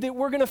worried that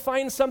we're going to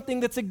find something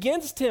that's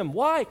against him.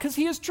 Why? Because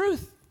he is truth.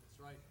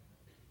 That's right.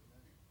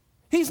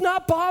 He's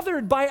not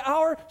bothered by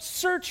our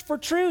search for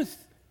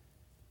truth.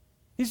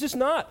 He's just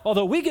not.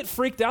 Although we get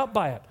freaked out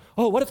by it.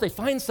 Oh, what if they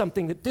find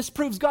something that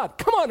disproves God?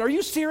 Come on, are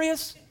you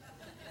serious?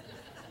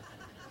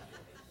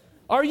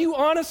 Are you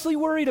honestly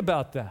worried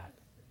about that?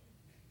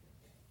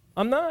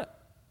 I'm not.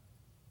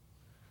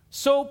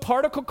 So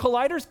particle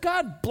colliders,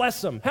 God bless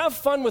them. Have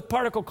fun with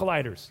particle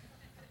colliders.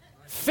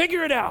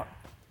 Figure it out.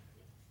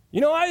 You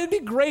know, it'd be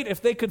great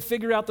if they could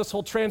figure out this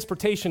whole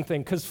transportation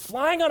thing, because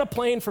flying on a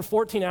plane for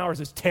 14 hours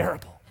is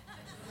terrible.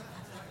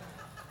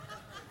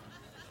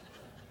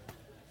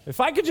 If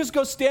I could just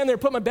go stand there,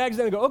 put my bags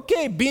down and go,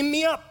 okay, beam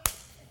me up.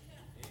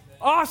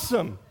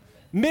 Awesome.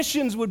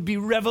 Missions would be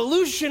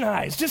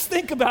revolutionized. Just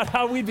think about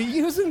how we'd be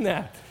using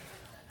that.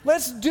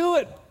 Let's do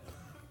it.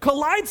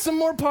 Collide some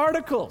more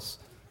particles.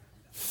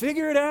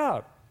 Figure it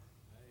out.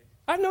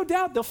 I have no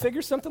doubt they'll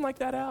figure something like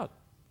that out.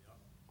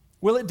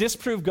 Will it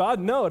disprove God?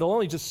 No, it'll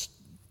only just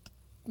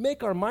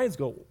make our minds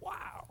go,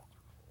 wow,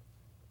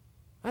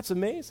 that's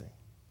amazing.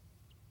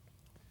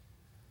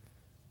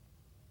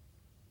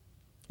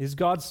 Is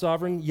God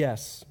sovereign?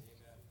 Yes.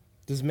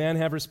 Does man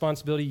have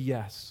responsibility?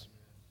 Yes.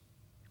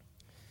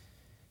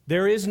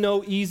 There is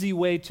no easy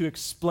way to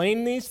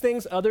explain these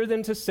things other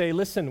than to say,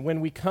 listen, when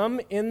we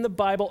come in the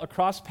Bible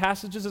across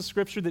passages of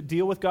Scripture that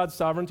deal with God's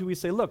sovereignty, we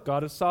say, look,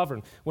 God is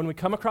sovereign. When we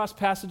come across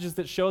passages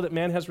that show that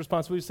man has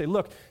responsibility, we say,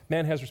 look,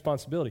 man has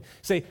responsibility.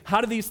 Say, how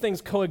do these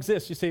things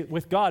coexist? You say,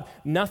 with God,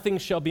 nothing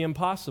shall be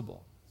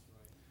impossible.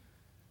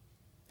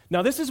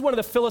 Now, this is one of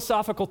the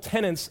philosophical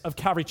tenets of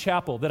Calvary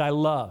Chapel that I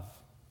love.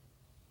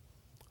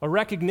 A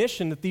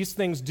recognition that these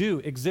things do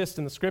exist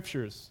in the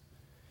Scriptures.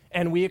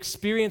 And we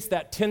experience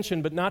that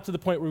tension, but not to the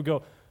point where we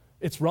go,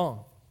 it's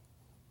wrong.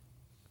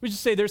 We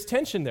just say there's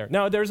tension there.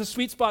 Now, there's a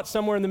sweet spot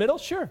somewhere in the middle,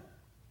 sure.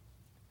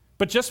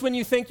 But just when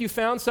you think you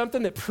found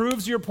something that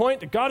proves your point,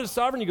 that God is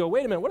sovereign, you go,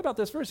 wait a minute, what about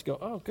this verse? You go,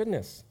 oh,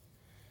 goodness.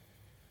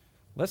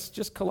 Let's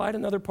just collide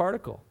another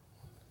particle.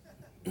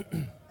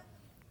 You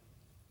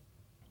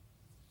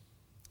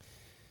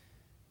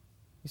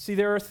see,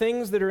 there are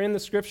things that are in the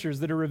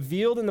Scriptures that are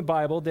revealed in the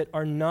Bible that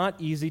are not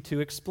easy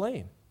to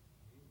explain.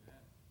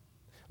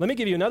 Let me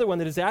give you another one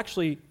that is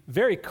actually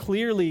very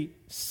clearly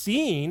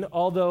seen,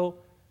 although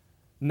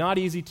not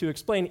easy to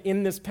explain,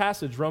 in this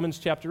passage, Romans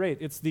chapter 8.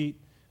 It's the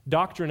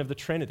doctrine of the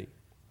Trinity.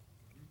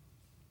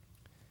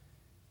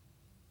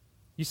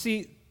 You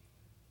see,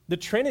 the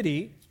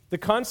Trinity, the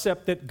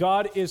concept that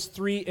God is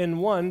three in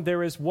one,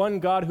 there is one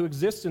God who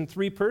exists in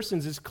three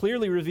persons, is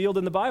clearly revealed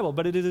in the Bible,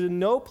 but it is in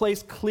no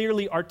place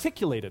clearly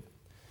articulated.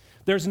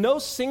 There's no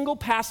single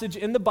passage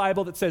in the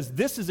Bible that says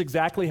this is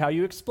exactly how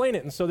you explain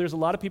it. And so there's a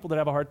lot of people that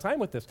have a hard time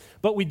with this.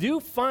 But we do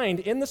find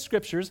in the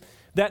Scriptures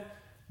that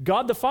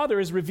God the Father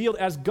is revealed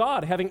as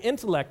God, having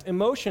intellect,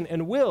 emotion,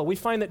 and will. We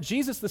find that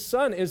Jesus the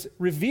Son is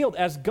revealed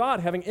as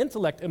God, having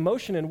intellect,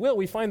 emotion, and will.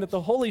 We find that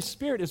the Holy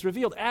Spirit is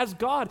revealed as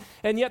God,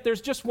 and yet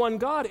there's just one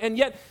God. And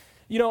yet,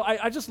 you know,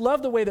 I just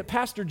love the way that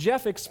Pastor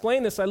Jeff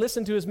explained this. I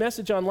listened to his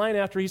message online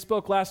after he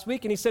spoke last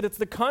week, and he said it's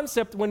the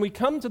concept when we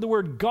come to the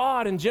word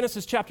God in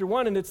Genesis chapter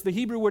 1, and it's the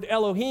Hebrew word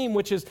Elohim,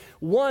 which is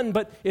one,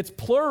 but it's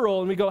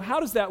plural, and we go, how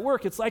does that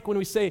work? It's like when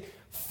we say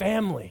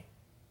family.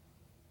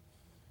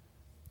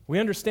 We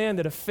understand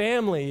that a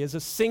family is a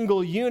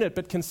single unit,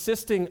 but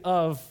consisting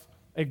of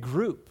a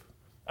group,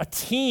 a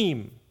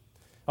team.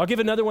 I'll give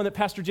another one that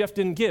Pastor Jeff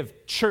didn't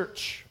give,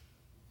 church.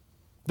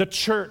 The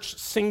church,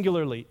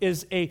 singularly,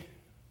 is a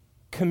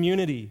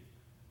community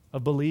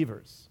of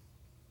believers.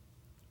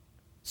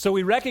 So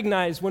we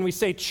recognize when we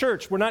say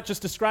church, we're not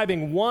just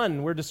describing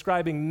one, we're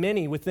describing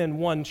many within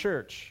one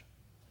church.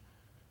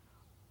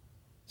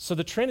 So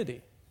the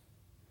Trinity,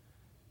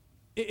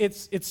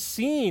 it's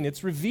seen,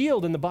 it's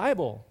revealed in the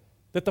Bible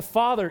that the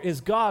Father is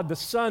God, the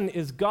Son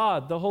is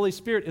God, the Holy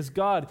Spirit is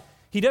God.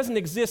 He doesn't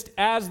exist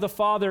as the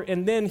Father,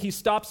 and then he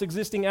stops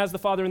existing as the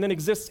Father, and then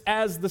exists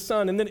as the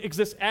Son, and then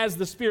exists as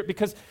the Spirit,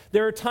 because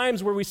there are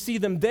times where we see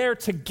them there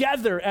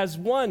together as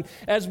one,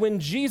 as when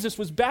Jesus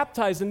was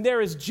baptized, and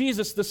there is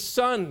Jesus the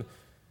Son.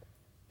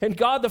 And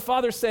God the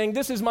Father saying,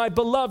 "This is my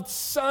beloved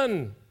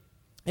Son,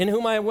 in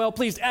whom I am well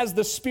pleased," as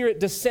the Spirit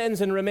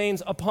descends and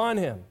remains upon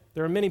him.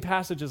 There are many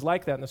passages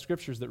like that in the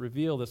Scriptures that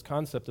reveal this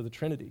concept of the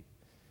Trinity.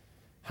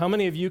 How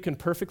many of you can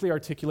perfectly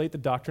articulate the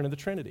doctrine of the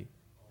Trinity?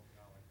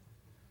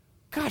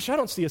 Gosh, I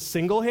don't see a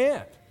single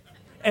hand.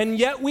 And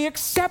yet we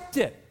accept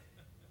it.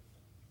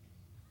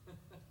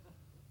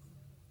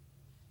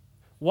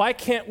 Why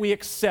can't we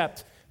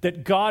accept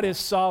that God is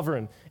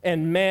sovereign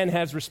and man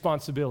has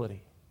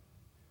responsibility?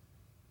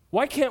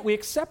 Why can't we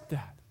accept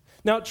that?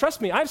 Now,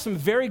 trust me, I have some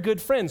very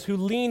good friends who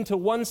lean to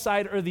one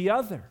side or the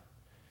other.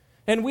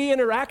 And we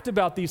interact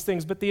about these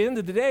things, but at the end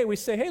of the day, we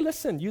say, hey,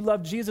 listen, you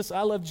love Jesus,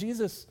 I love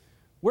Jesus.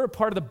 We're a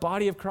part of the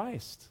body of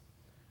Christ.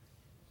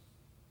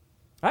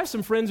 I have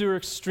some friends who are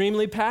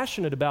extremely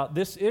passionate about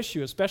this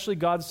issue, especially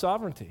God's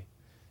sovereignty.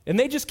 And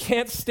they just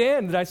can't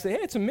stand that I say, hey,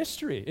 it's a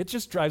mystery. It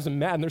just drives them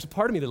mad, and there's a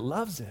part of me that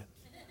loves it.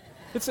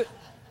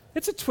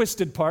 It's a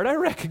twisted part. I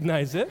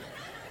recognize it.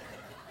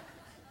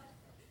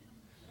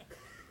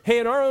 Hey,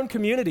 in our own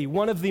community,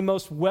 one of the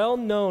most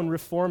well-known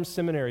Reformed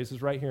seminaries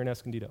is right here in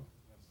Escondido.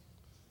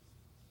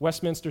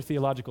 Westminster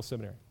Theological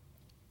Seminary.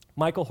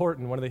 Michael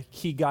Horton, one of the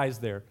key guys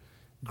there.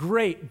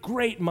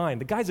 Great mind.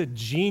 The guy's a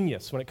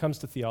genius when it comes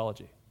to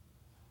theology.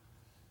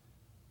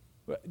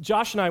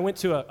 Josh and I went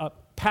to a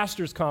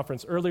pastor's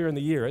conference earlier in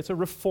the year. It's a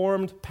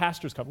Reformed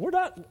pastor's conference.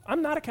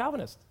 I'm not a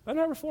Calvinist. I'm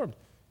not Reformed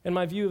in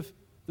my view of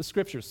the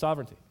Scriptures,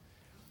 sovereignty.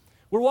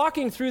 We're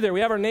walking through there. We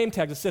have our name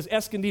tag that says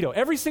Escondido.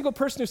 Every single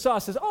person who saw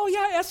us says, oh,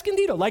 yeah,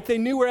 Escondido, like they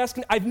knew where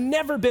Escondido. I've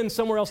never been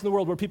somewhere else in the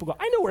world where people go,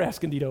 I know where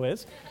Escondido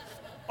is.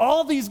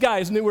 All these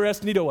guys knew where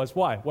Escondido was.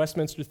 Why?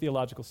 Westminster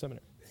Theological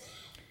Seminary.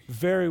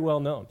 Very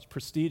well known. It's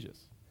prestigious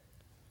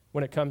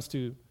when it comes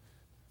to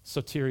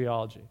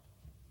soteriology.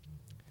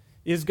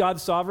 Is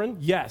God sovereign?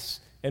 Yes.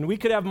 And we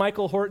could have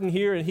Michael Horton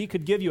here, and he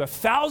could give you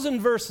 1,000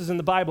 verses in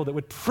the Bible that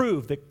would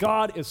prove that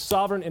God is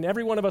sovereign, and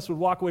every one of us would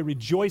walk away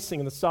rejoicing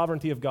in the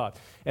sovereignty of God.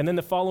 And then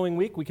the following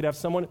week, we could have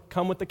someone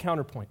come with the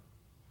counterpoint.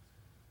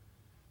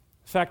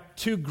 In fact,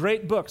 2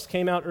 great books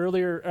came out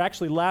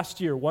last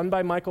year, one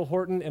by Michael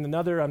Horton and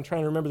another, I'm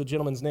trying to remember the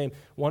gentleman's name.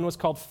 One was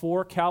called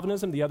For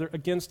Calvinism, the other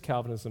Against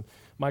Calvinism.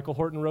 Michael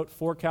Horton wrote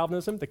For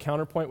Calvinism. The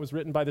counterpoint was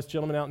written by this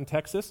gentleman out in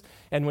Texas.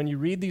 And when you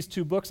read these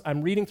 2 books,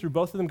 I'm reading through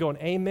both of them going,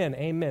 amen,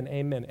 amen,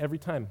 amen, every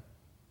time.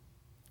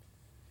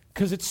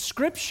 Because it's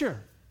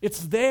Scripture. It's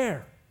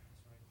there.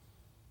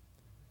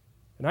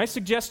 And I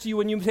suggest to you,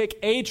 when you take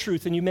a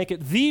truth and you make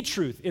it the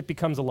truth, it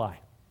becomes a lie.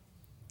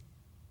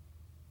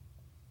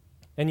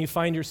 And you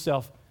find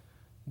yourself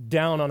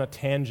down on a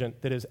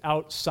tangent that is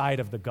outside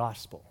of the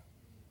gospel.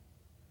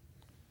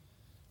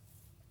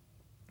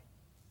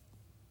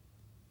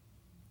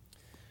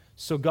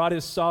 So God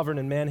is sovereign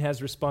and man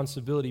has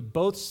responsibility.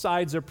 Both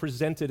sides are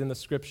presented in the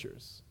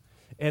Scriptures.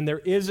 And there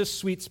is a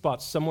sweet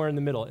spot somewhere in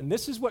the middle. And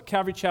this is what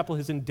Calvary Chapel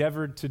has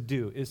endeavored to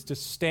do, is to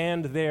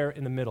stand there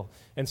in the middle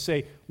and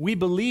say, we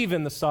believe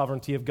in the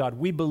sovereignty of God.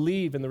 We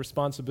believe in the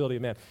responsibility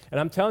of man. And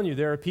I'm telling you,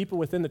 there are people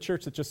within the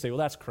church that just say, well,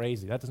 that's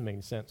crazy. That doesn't make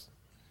any sense.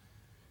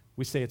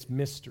 We say it's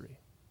mystery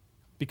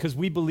because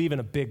we believe in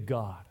a big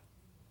God.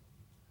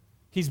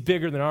 He's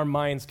bigger than our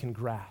minds can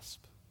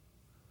grasp.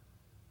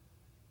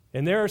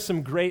 And there are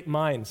some great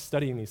minds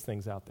studying these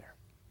things out there.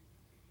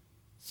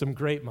 Some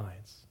great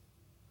minds.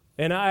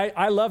 And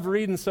I love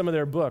reading some of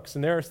their books,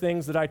 and there are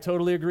things that I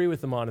totally agree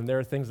with them on, and there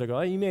are things that go,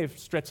 oh, you may have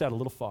stretched out a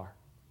little far.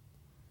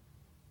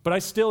 But I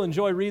still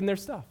enjoy reading their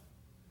stuff.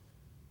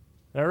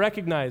 And I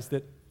recognize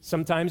that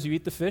sometimes you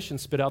eat the fish and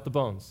spit out the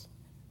bones.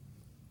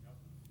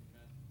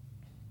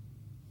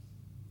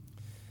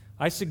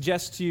 I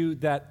suggest to you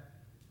that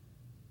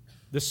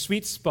the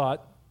sweet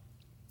spot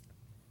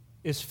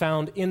is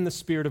found in the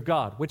Spirit of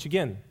God, which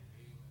again,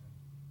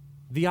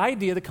 the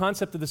idea, the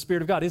concept of the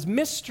Spirit of God is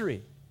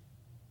mystery.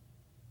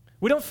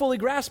 We don't fully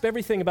grasp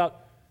everything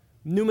about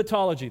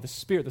pneumatology, the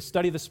Spirit, the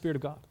study of the Spirit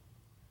of God,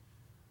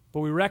 but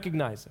we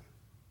recognize Him.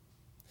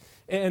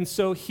 And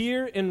so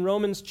here in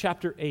Romans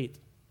chapter 8,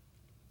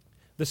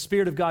 the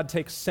Spirit of God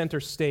takes center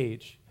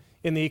stage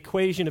in the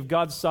equation of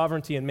God's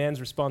sovereignty and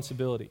man's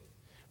responsibility.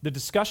 The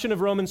discussion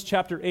of Romans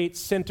chapter 8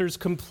 centers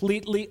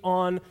completely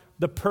on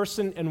the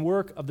person and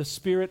work of the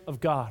Spirit of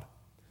God.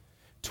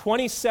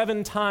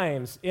 27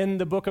 times in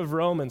the book of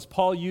Romans,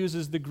 Paul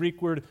uses the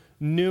Greek word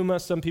pneuma.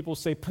 Some people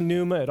say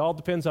pneuma. It all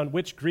depends on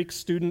which Greek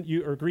student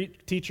or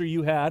Greek teacher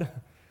you had.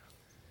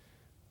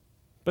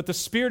 But the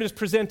Spirit is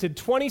presented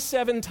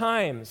 27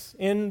 times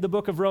in the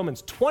book of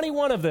Romans.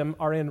 21 of them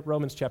are in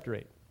Romans chapter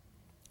 8.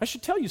 I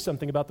should tell you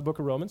something about the book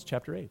of Romans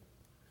chapter 8.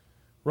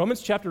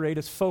 Romans chapter 8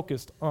 is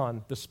focused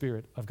on the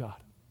Spirit of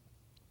God.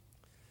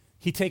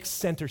 He takes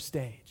center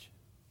stage.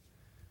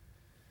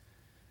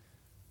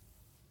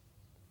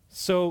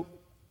 So,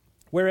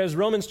 whereas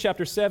Romans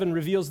chapter 7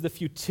 reveals the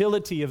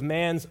futility of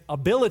man's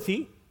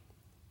ability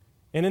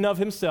in and of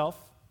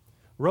himself,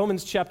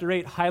 Romans chapter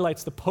 8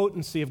 highlights the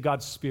potency of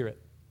God's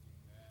Spirit,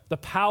 the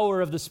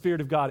power of the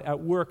Spirit of God at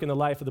work in the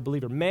life of the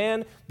believer.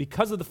 Man,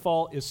 because of the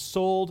fall, is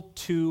sold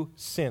to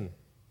sin.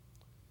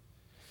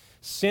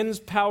 Sin's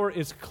power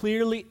is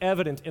clearly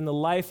evident in the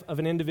life of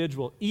an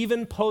individual.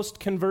 Even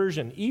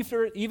post-conversion,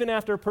 even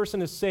after a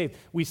person is saved,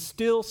 we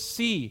still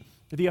see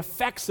the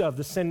effects of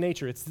the sin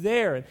nature. It's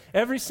there. And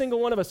every single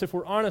one of us, if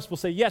we're honest, will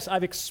say, yes,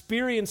 I've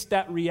experienced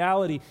that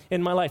reality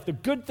in my life. The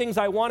good things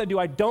I want to do,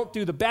 I don't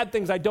do. The bad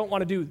things I don't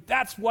want to do,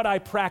 that's what I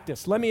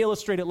practice. Let me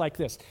illustrate it like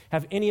this.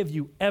 Have any of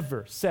you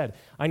ever said,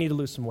 I need to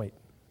lose some weight?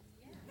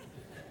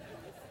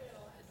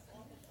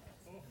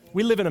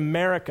 We live in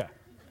America.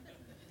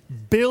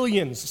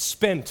 Billions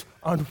spent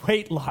on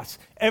weight loss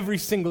every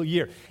single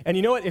year. And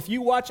you know what? If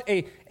you watch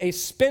a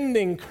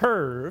spending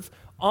curve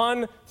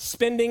on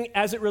spending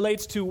as it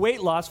relates to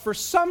weight loss, for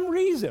some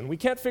reason, we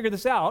can't figure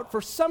this out,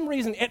 for some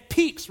reason, it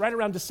peaks right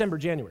around December,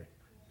 January.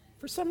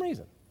 For some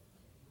reason.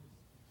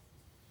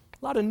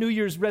 A lot of New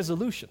Year's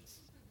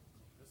resolutions.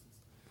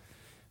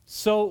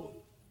 So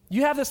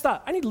you have this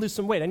thought, I need to lose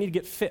some weight, I need to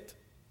get fit.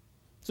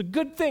 It's a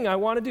good thing I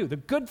want to do. The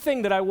good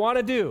thing that I want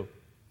to do,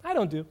 I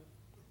don't do.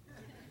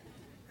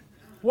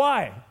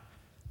 Why?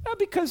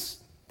 Because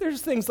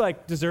there's things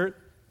like dessert.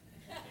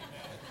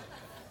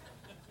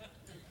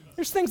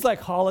 There's things like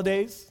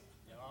holidays.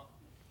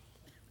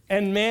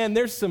 And man,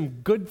 there's some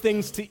good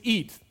things to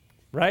eat,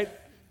 right?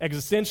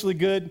 Existentially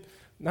good,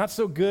 not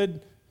so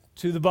good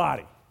to the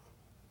body.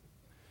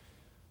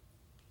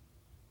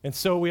 And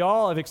so we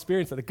all have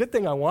experienced that. The good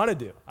thing I want to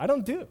do, I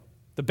don't do.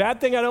 The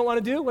bad thing I don't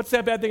want to do, what's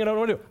that bad thing I don't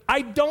want to do?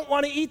 I don't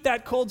want to eat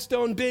that Cold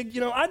Stone Big,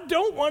 I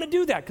don't want to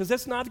do that because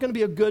that's not going to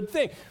be a good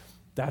thing.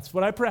 That's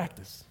what I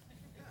practice.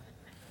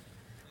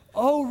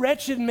 Oh,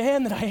 wretched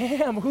man that I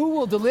am, who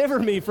will deliver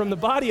me from the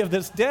body of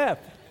this death?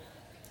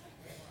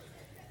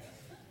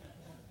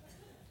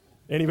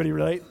 Anybody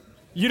relate?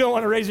 You don't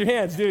want to raise your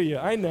hands, do you?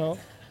 I know.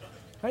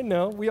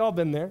 We all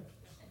been there.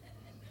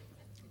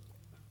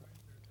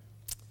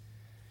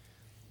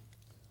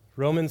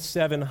 Romans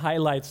 7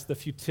 highlights the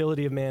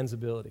futility of man's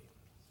ability,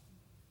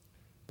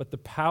 but the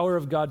power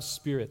of God's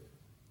Spirit.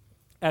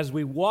 As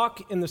we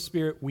walk in the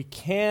Spirit, we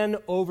can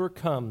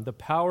overcome the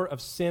power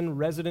of sin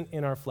resident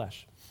in our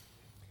flesh.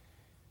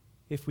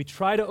 If we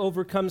try to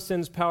overcome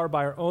sin's power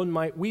by our own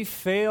might, we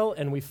fail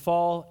and we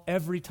fall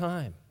every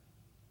time.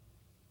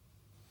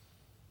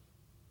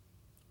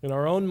 In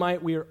our own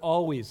might, we are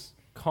always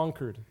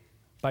conquered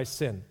by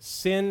sin.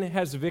 Sin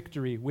has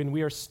victory when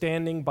we are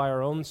standing by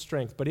our own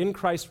strength, but in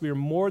Christ we are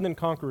more than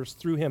conquerors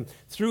through Him.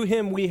 Through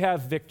Him we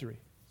have victory.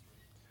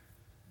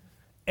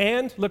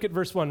 And look at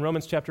verse 1,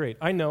 Romans chapter 8.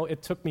 I know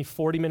it took me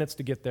 40 minutes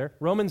to get there.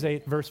 Romans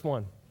 8, verse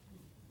 1.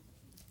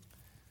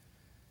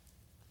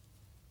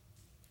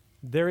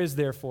 There is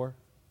therefore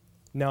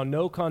now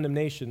no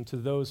condemnation to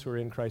those who are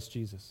in Christ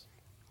Jesus.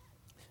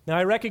 Now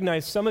I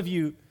recognize some of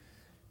you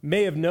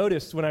may have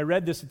noticed when I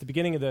read this at the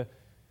beginning of the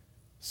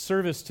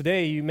service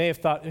today, you may have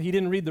thought he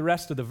didn't read the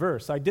rest of the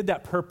verse. I did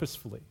that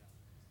purposefully.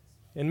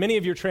 In many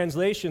of your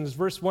translations,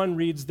 verse 1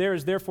 reads, there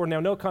is therefore now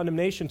no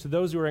condemnation to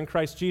those who are in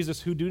Christ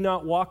Jesus, who do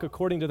not walk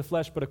according to the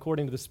flesh, but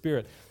according to the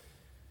Spirit.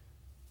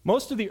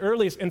 Most of the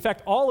earliest, in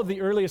fact, all of the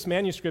earliest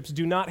manuscripts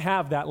do not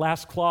have that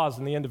last clause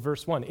in the end of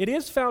verse 1. It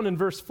is found in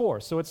verse 4,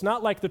 so it's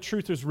not like the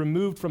truth is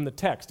removed from the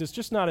text. It's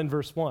just not in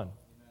verse 1.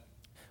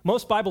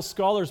 Most Bible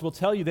scholars will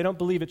tell you they don't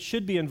believe it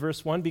should be in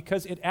verse 1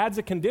 because it adds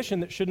a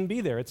condition that shouldn't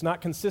be there. It's not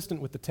consistent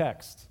with the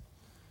text.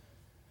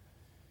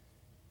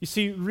 You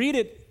see, read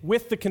it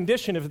with the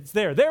condition if it's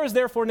there. There is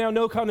therefore now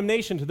no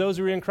condemnation to those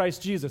who are in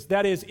Christ Jesus.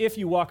 That is, if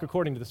you walk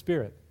according to the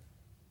Spirit.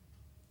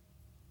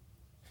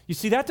 You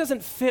see, that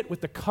doesn't fit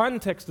with the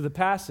context of the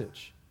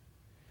passage.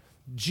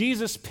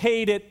 Jesus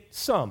paid it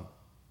some.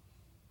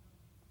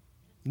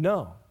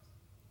 No.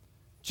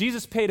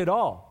 Jesus paid it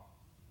all.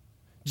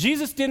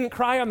 Jesus didn't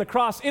cry on the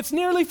cross, it's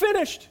nearly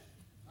finished.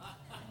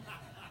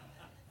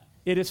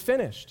 It is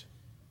finished.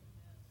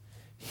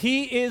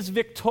 He is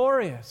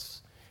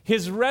victorious.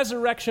 His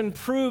resurrection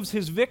proves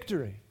his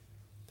victory.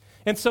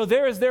 And so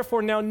there is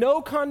therefore now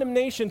no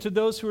condemnation to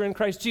those who are in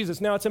Christ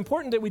Jesus. Now it's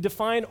important that we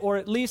define or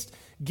at least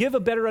give a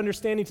better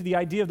understanding to the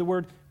idea of the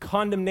word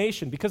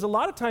condemnation, because a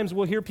lot of times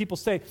we'll hear people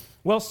say,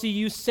 well, see,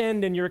 you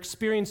sinned and you're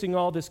experiencing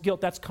all this guilt.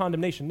 That's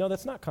condemnation. No,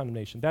 that's not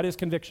condemnation. That is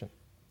conviction.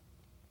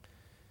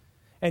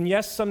 And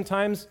yes,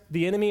 sometimes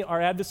the enemy, our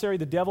adversary,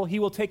 the devil, he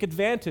will take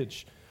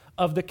advantage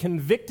of the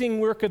convicting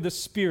work of the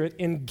Spirit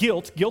in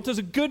guilt. Guilt is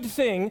a good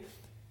thing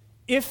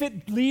if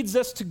it leads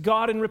us to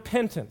God in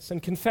repentance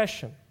and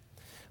confession.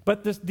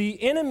 But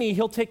the enemy,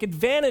 he'll take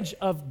advantage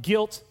of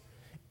guilt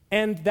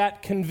and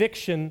that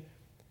conviction,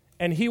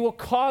 and he will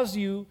cause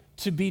you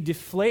to be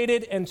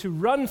deflated and to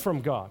run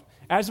from God.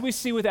 As we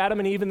see with Adam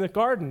and Eve in the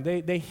garden,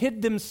 they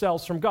hid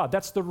themselves from God.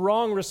 That's the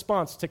wrong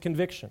response to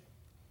conviction.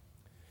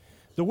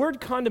 The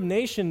word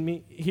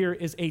condemnation here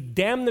is a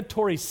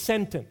damnatory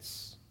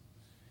sentence.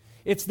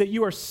 It's that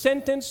you are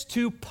sentenced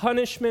to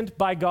punishment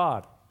by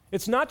God.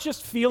 It's not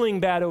just feeling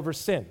bad over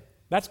sin.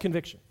 That's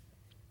conviction.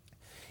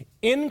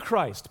 In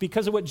Christ,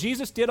 because of what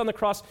Jesus did on the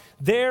cross,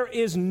 there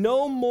is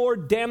no more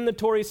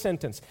damnatory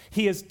sentence.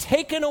 He has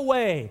taken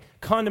away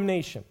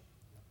condemnation.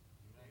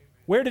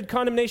 Where did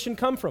condemnation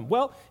come from?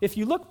 Well, if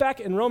you look back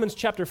in Romans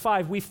chapter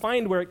 5, we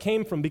find where it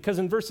came from, because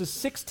in verses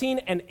 16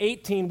 and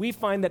 18, we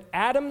find that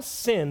Adam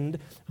sinned,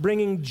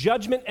 bringing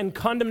judgment and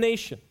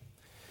condemnation.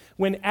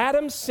 When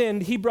Adam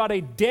sinned, he brought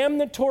a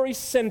damnatory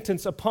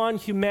sentence upon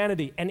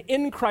humanity, and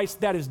in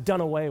Christ that is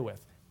done away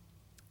with.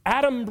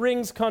 Adam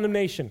brings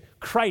condemnation.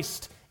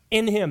 Christ,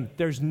 in him,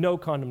 there's no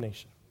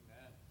condemnation.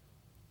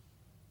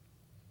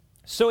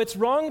 So it's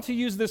wrong to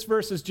use this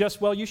verse as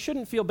just, well, you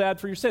shouldn't feel bad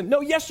for your sin.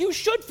 No, yes, you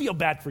should feel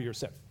bad for your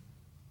sin.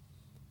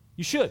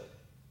 You should.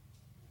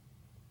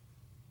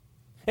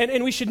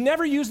 And we should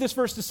never use this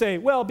verse to say,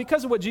 well,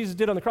 because of what Jesus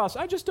did on the cross,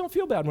 I just don't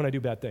feel bad when I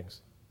do bad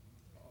things.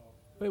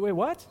 Wait,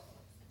 what?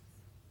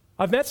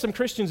 I've met some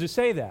Christians who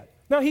say that.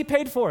 No, he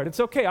paid for it. It's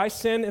okay. I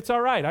sin. It's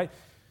all right.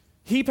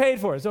 He paid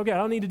for it. It's okay. I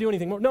don't need to do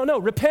anything more. No.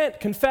 Repent.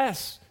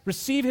 Confess.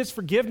 Receive his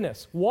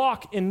forgiveness.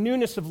 Walk in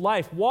newness of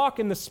life. Walk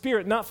in the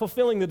Spirit, not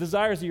fulfilling the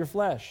desires of your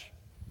flesh.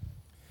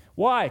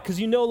 Why? Because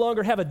you no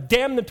longer have a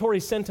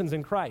damnatory sentence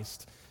in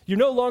Christ. You're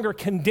no longer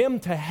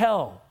condemned to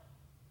hell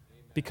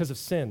because of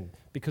sin,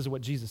 because of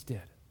what Jesus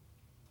did.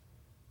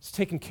 It's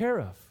taken care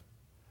of.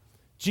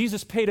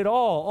 Jesus paid it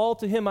all. All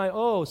to him I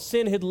owe.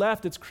 Sin had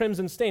left its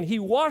crimson stain. He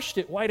washed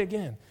it white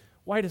again,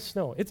 white as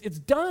snow. It's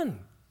done.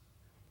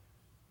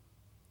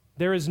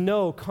 There is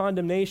no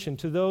condemnation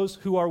to those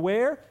who are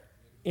where?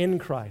 In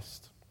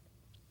Christ.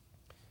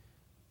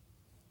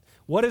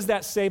 What does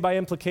that say by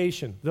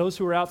implication? Those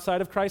who are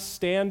outside of Christ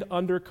stand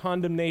under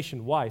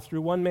condemnation. Why?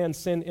 Through one man's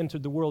sin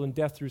entered the world, and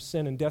death through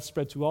sin, and death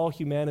spread to all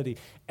humanity.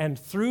 And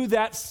through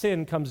that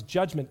sin comes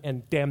judgment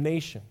and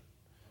damnation,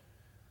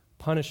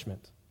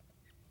 punishment.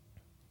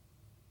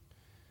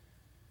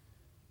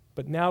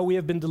 But now we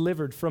have been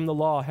delivered from the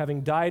law,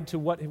 having died to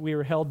what we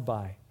were held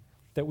by,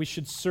 that we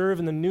should serve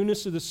in the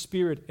newness of the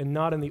Spirit and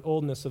not in the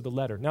oldness of the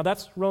letter. Now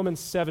that's Romans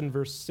 7,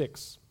 verse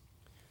 6.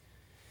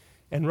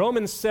 And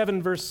Romans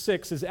 7, verse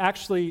 6 is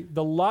actually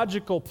the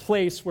logical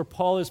place where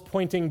Paul is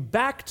pointing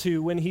back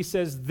to when he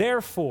says,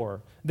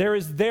 therefore, there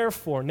is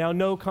therefore now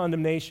no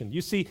condemnation.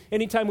 You see,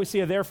 anytime we see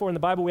a therefore in the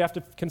Bible, we have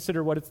to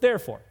consider what it's there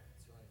for.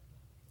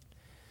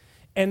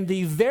 And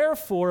the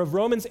therefore of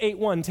Romans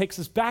 8:1 takes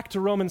us back to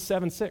Romans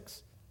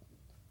 7:6.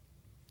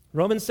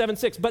 Romans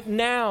 7:6, but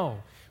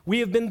now we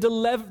have been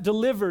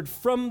delivered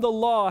from the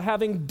law,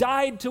 having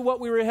died to what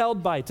we were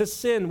held by, to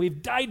sin.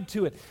 We've died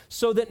to it,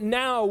 so that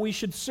now we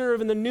should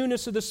serve in the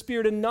newness of the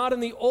Spirit and not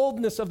in the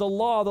oldness of the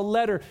law, the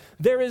letter.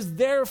 There is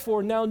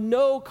therefore now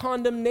no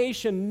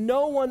condemnation,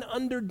 no one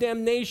under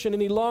damnation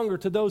any longer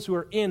to those who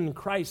are in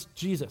Christ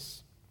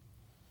Jesus.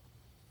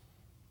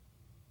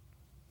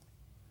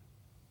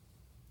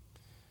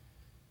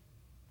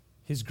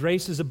 His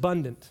grace is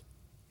abundant.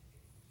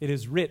 It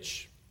is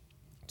rich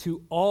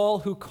to all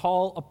who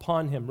call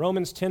upon him.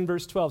 Romans 10,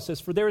 verse 12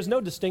 says, for there is no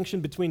distinction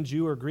between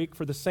Jew or Greek,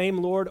 for the same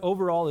Lord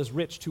over all is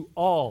rich to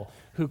all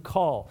who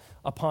call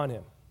upon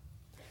him.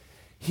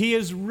 He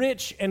is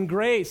rich in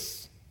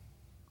grace.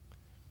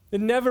 It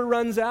never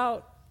runs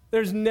out.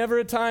 There's never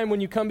a time when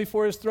you come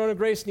before his throne of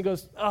grace and he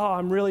goes, oh,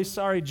 I'm really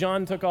sorry,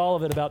 John took all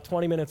of it about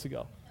 20 minutes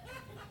ago.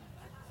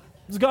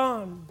 It's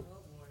gone.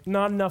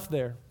 Not enough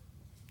there.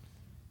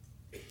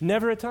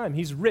 Never a time.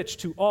 He's rich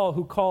to all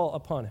who call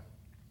upon him.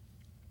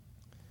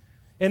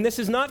 And this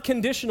is not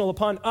conditional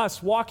upon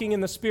us walking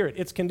in the Spirit.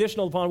 It's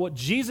conditional upon what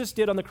Jesus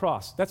did on the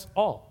cross. That's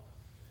all.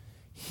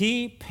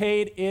 He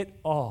paid it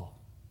all.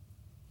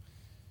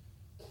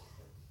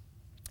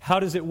 How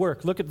does it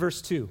work? Look at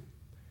verse 2.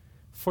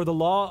 For the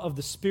law of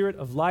the Spirit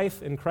of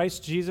life in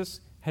Christ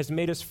Jesus has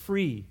made us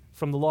free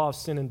from the law of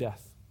sin and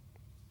death.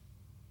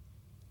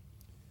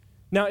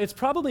 Now, it's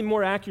probably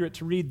more accurate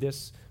to read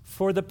this,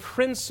 for the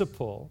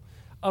principle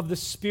of the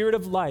Spirit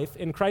of life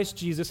in Christ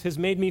Jesus has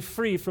made me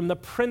free from the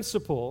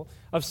principle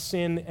of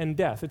sin and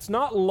death. It's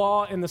not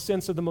law in the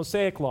sense of the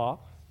Mosaic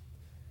law.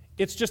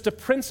 It's just a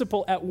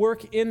principle at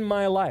work in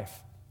my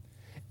life.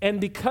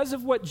 And because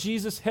of what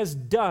Jesus has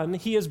done,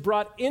 he has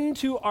brought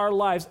into our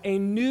lives a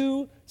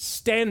new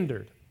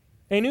standard,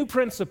 a new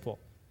principle,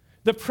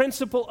 the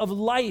principle of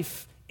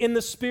life in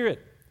the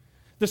Spirit.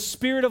 The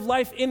Spirit of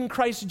life in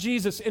Christ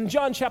Jesus. In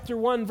John chapter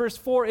 1, verse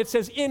 4, it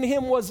says, in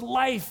him was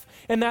life,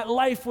 and that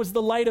life was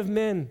the light of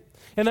men.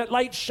 And that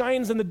light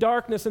shines in the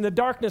darkness, and the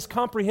darkness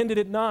comprehended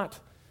it not.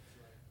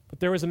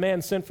 But there was a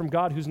man sent from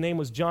God whose name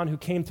was John, who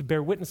came to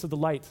bear witness of the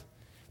light,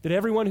 that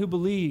everyone who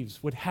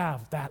believes would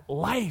have that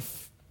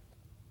life.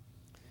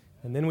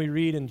 And then we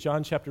read in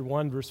John chapter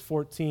 1, verse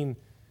 14,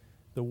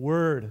 the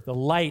Word, the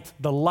light,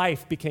 the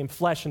life became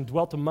flesh and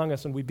dwelt among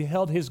us, and we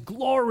beheld his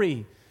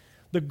glory,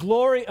 the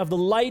glory of the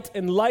light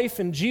and life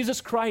in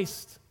Jesus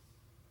Christ.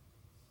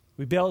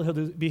 We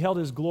beheld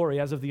his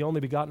glory as of the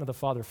only begotten of the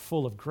Father,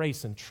 full of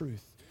grace and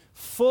truth.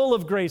 Full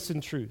of grace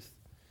and truth.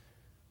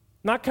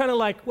 Not kind of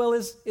like, well,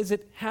 is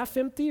it half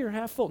empty or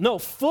half full? No,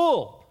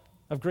 full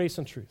of grace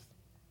and truth.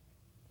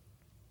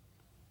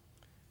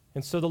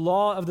 And so the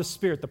law of the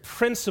Spirit, the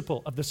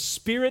principle of the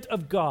Spirit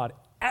of God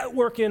at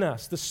work in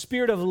us. The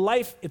Spirit of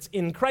life, it's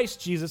in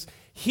Christ Jesus.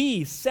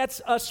 He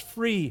sets us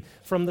free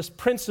from this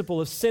principle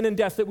of sin and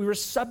death that we were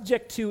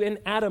subject to in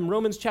Adam,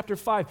 Romans chapter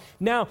 5.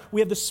 Now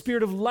we have the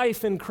Spirit of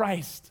life in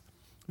Christ.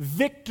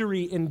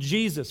 Victory in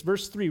Jesus.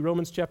 Verse 3,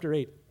 Romans chapter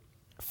 8.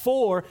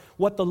 For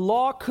what the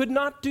law could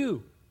not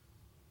do,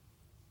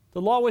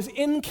 the law was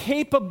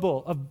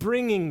incapable of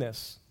bringing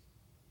this.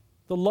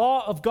 The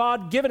law of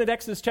God given at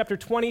Exodus chapter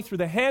 20 through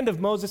the hand of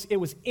Moses, it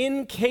was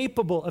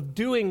incapable of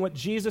doing what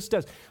Jesus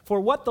does. For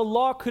what the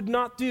law could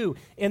not do,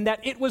 in that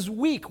it was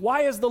weak.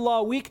 Why is the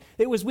law weak?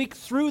 It was weak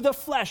through the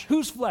flesh.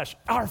 Whose flesh?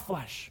 Our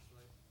flesh.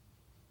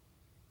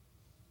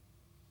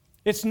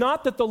 It's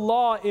not that the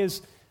law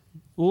is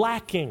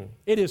lacking.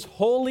 It is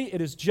holy,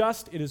 it is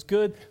just, it is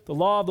good. The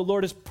law of the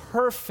Lord is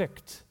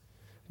perfect,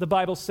 the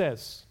Bible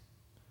says.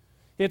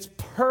 It's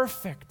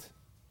perfect.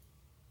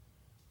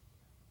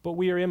 But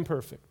we are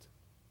imperfect.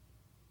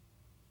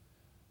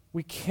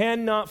 We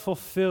cannot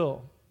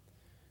fulfill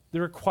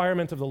the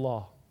requirement of the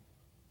law.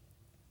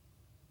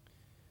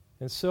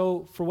 And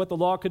so, for what the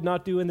law could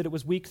not do in that it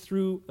was weak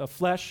through the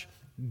flesh,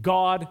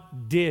 God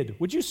did.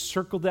 Would you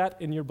circle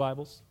that in your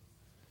Bibles?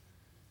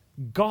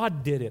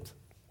 God did it.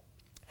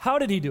 How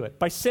did he do it?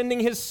 By sending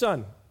his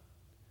Son.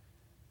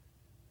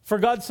 For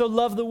God so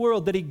loved the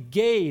world that he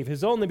gave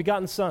his only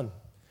begotten Son.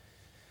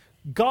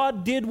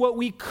 God did what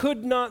we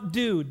could not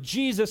do.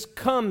 Jesus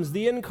comes,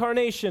 the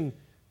incarnation,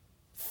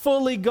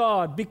 fully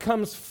God,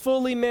 becomes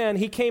fully man.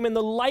 He came in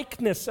the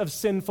likeness of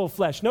sinful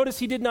flesh. Notice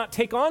he did not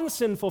take on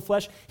sinful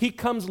flesh. He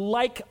comes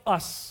like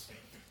us.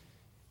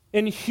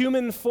 In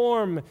human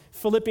form,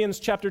 Philippians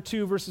chapter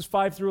 2, verses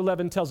 5 through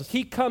 11 tells us.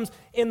 He comes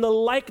in the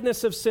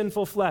likeness of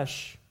sinful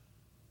flesh.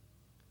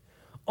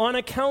 On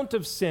account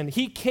of sin.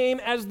 He came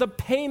as the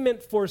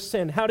payment for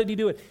sin. How did he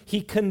do it?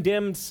 He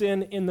condemned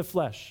sin in the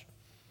flesh.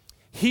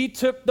 He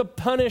took the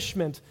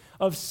punishment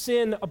of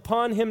sin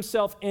upon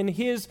himself in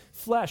his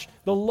flesh.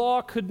 The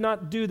law could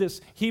not do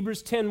this.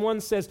 Hebrews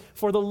 10:1 says,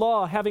 for the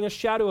law, having a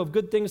shadow of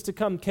good things to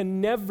come,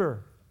 can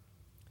never,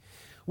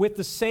 with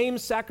the same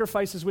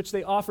sacrifices which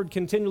they offered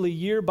continually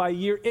year by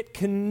year, it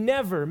can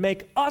never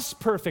make us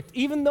perfect.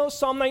 Even though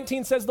Psalm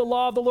 19 says the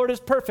law of the Lord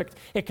is perfect,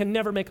 it can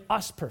never make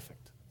us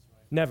perfect.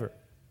 Never.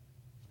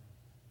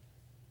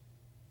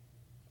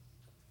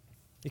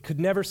 It could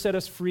never set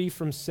us free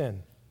from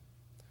sin.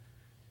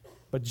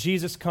 But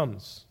Jesus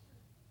comes.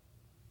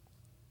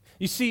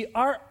 You see,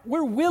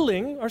 we're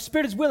willing, our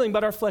spirit is willing,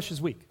 but our flesh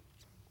is weak.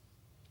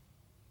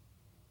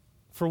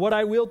 For what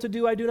I will to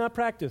do, I do not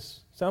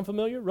practice. Sound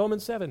familiar?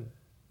 Romans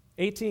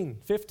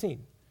 7:18,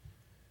 15.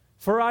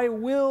 For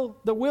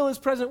the will is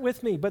present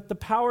with me, but the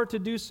power to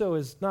do so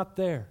is not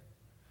there.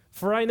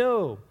 For I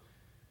know,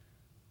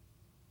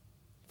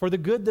 for the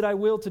good that I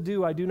will to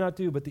do, I do not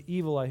do, but the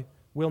evil I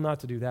will not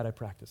to do, that I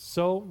practice.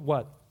 So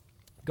what?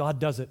 God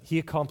does it. He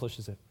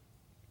accomplishes it.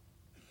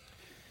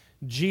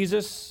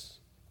 Jesus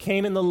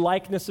came in the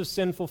likeness of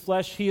sinful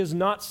flesh. He is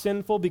not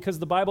sinful because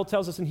the Bible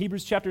tells us in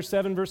Hebrews chapter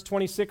 7, verse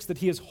 26, that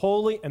he is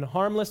holy and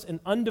harmless and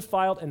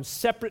undefiled and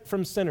separate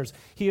from sinners.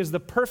 He is the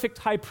perfect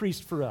high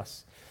priest for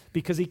us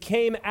because he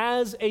came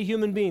as a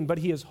human being, but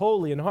he is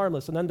holy and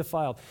harmless and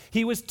undefiled.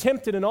 He was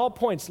tempted in all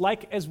points,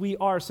 like as we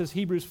are, says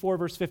Hebrews 4,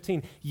 verse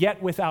 15,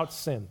 yet without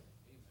sin.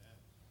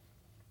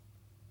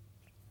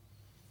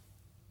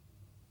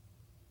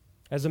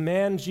 As a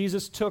man,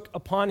 Jesus took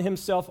upon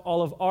himself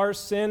all of our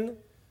sin.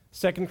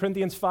 2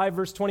 Corinthians 5,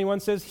 verse 21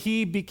 says,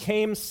 he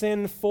became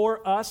sin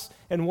for us.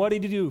 And what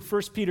did he do?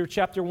 1 Peter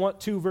chapter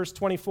 2, verse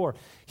 24.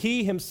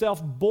 He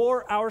himself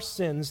bore our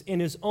sins in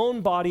his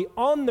own body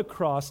on the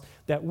cross,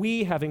 that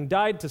we, having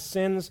died to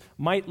sins,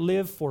 might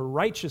live for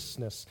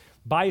righteousness,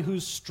 by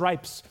whose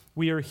stripes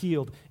we are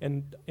healed.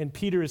 And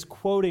Peter is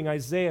quoting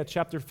Isaiah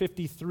chapter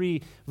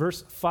 53,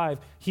 verse 5.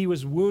 He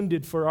was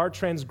wounded for our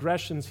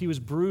transgressions. He was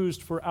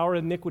bruised for our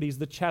iniquities.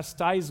 The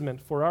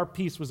chastisement for our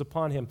peace was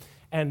upon him.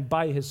 And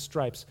by his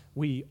stripes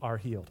we are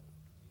healed.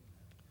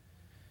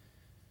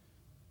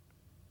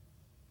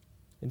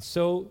 And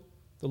so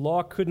the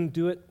law couldn't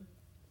do it,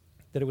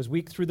 that it was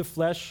weak through the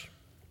flesh.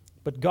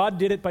 But God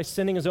did it by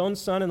sending his own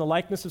Son in the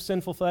likeness of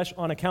sinful flesh.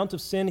 On account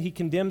of sin, he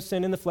condemned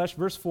sin in the flesh.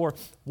 Verse 4,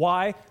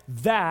 why?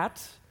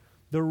 That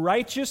the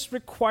righteous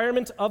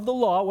requirement of the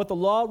law, what the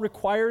law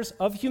requires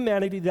of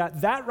humanity,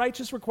 that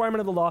righteous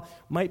requirement of the law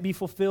might be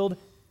fulfilled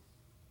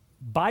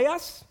by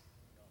us,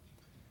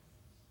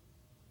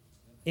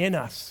 in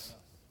us.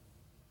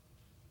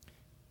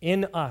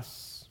 In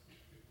us.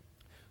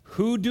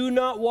 Who do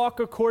not walk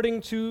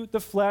according to the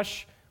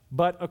flesh,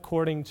 but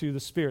according to the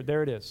Spirit.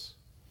 There it is.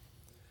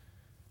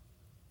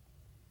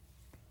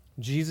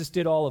 Jesus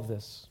did all of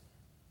this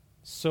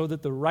so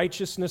that the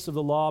righteousness of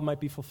the law might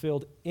be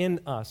fulfilled in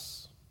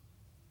us.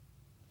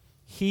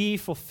 He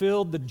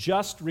fulfilled the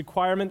just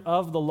requirement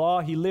of the law.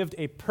 He lived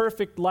a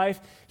perfect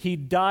life. He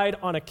died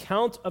on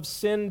account of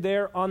sin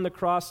there on the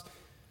cross.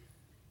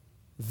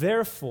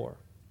 Therefore,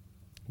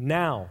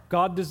 now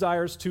God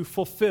desires to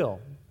fulfill,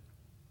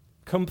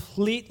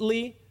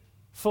 completely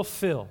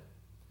fulfill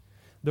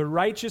The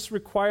righteous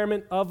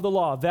requirement of the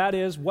law, that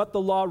is, what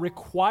the law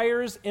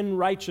requires in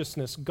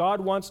righteousness. God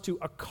wants to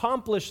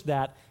accomplish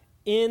that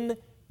in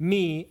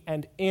me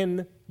and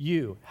in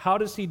you. How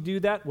does he do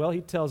that? Well,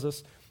 he tells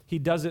us he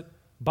does it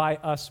by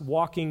us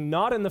walking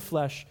not in the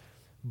flesh,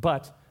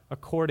 but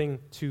according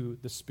to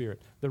the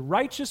Spirit. The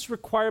righteous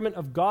requirement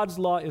of God's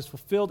law is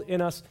fulfilled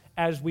in us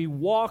as we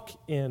walk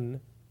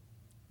in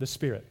the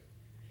Spirit.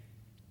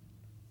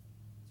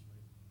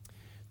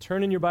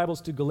 Turn in your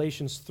Bibles to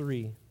Galatians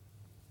 3.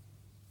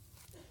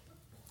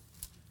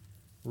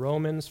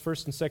 Romans,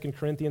 1st and 2nd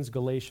Corinthians,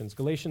 Galatians.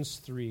 Galatians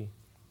 3.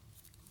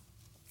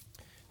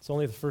 It's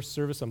only the first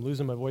service. I'm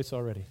losing my voice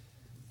already.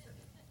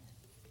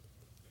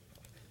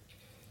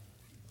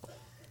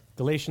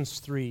 Galatians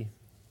 3.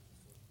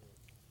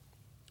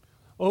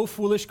 O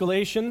foolish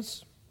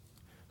Galatians,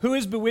 who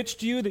has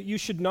bewitched you that you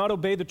should not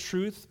obey the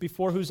truth,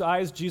 before whose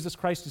eyes Jesus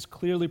Christ is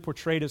clearly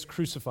portrayed as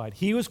crucified?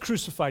 He was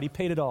crucified. He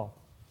paid it all.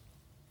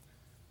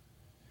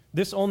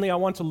 This only I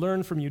want to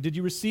learn from you. Did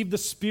you receive the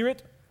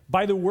Spirit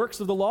by the works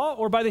of the law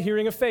or by the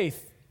hearing of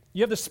faith?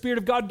 You have the Spirit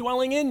of God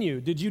dwelling in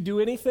you. Did you do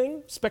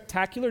anything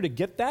spectacular to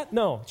get that?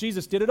 No.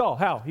 Jesus did it all.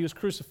 How? He was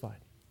crucified.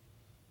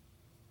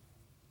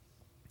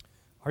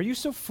 Are you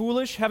so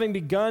foolish, having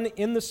begun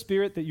in the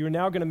Spirit, that you're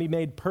now going to be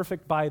made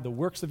perfect by the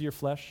works of your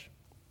flesh?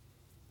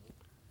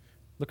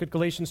 Look at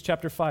Galatians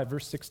chapter 5,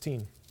 verse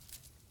 16.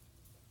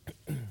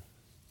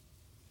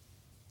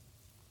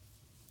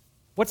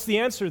 What's the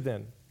answer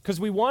then? Because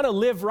we want to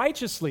live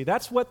righteously.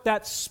 That's what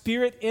that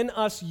Spirit in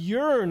us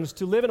yearns,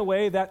 to live in a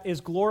way that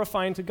is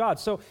glorifying to God.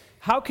 So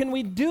how can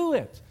we do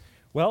it?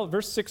 Well,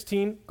 verse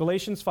 16,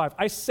 Galatians 5.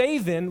 I say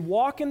then,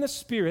 walk in the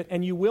Spirit,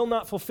 and you will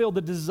not fulfill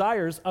the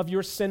desires of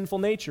your sinful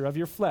nature, of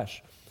your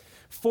flesh.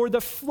 For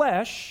the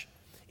flesh,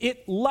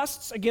 it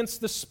lusts against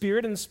the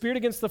Spirit, and the Spirit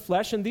against the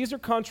flesh, and these are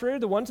contrary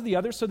the one to the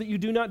other, so that you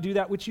do not do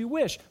that which you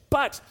wish.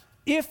 But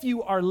if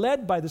you are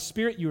led by the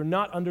Spirit, you are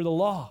not under the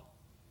law.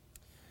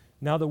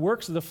 Now the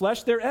works of the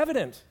flesh, they're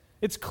evident.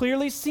 It's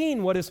clearly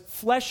seen what is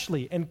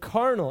fleshly and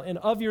carnal and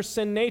of your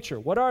sin nature.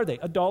 What are they?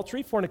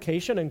 Adultery,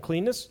 fornication,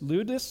 uncleanness,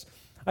 lewdness,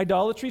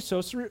 idolatry,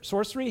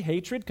 sorcery,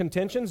 hatred,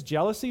 contentions,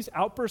 jealousies,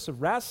 outbursts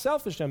of wrath,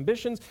 selfish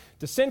ambitions,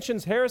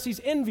 dissensions,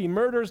 heresies, envy,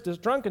 murders,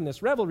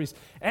 drunkenness, revelries,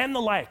 and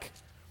the like.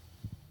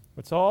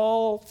 It's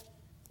all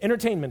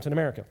entertainment in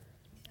America.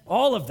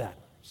 All of that.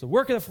 It's the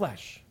work of the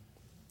flesh.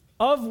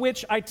 Of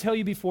which I tell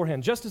you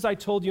beforehand, just as I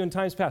told you in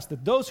times past,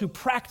 that those who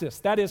practice,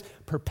 that is,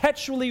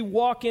 perpetually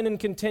walk in and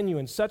continue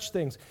in such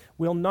things,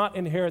 will not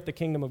inherit the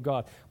kingdom of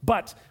God.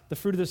 But the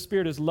fruit of the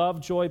Spirit is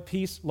love, joy,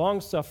 peace,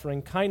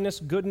 long-suffering, kindness,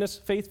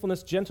 goodness,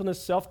 faithfulness,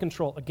 gentleness,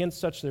 self-control.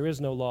 Against such there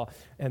is no law.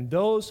 And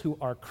those who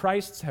are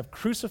Christ's have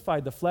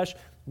crucified the flesh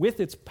with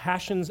its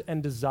passions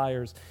and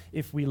desires.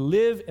 If we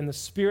live in the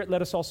Spirit,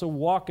 let us also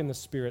walk in the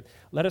Spirit.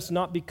 Let us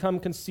not become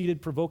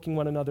conceited, provoking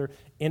one another,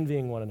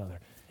 envying one another.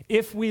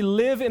 If we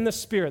live in the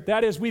Spirit,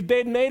 that is, we've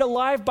been made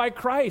alive by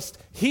Christ.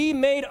 He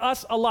made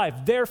us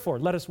alive. Therefore,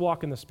 let us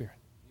walk in the Spirit.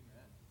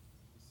 Amen.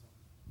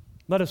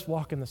 Let us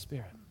walk in the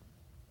Spirit.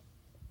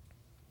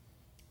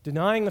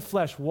 Denying the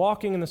flesh,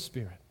 walking in the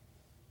Spirit,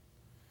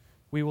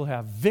 we will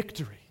have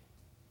victory.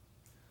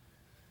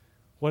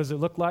 What does it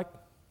look like?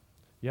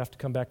 You have to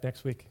come back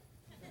next week.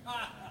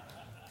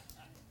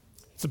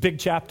 It's a big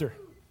chapter.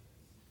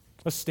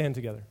 Let's stand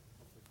together.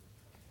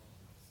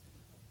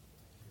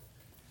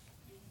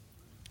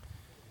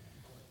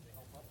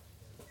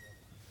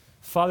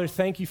 Father,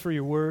 thank you for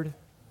your word.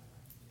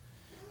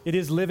 It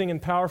is living and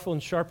powerful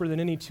and sharper than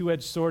any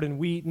two-edged sword, and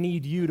we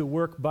need you to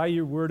work by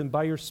your word and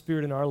by your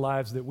Spirit in our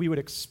lives, that we would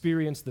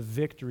experience the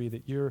victory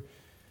that your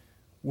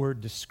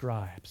word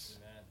describes.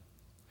 Amen.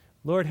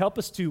 Lord, help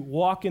us to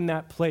walk in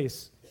that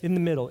place, in the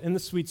middle, in the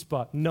sweet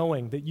spot,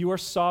 knowing that you are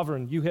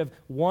sovereign. You have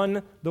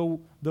won the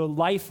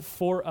life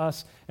for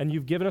us, and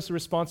you've given us a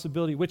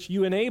responsibility which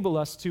you enable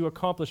us to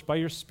accomplish by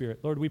your Spirit.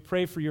 Lord, we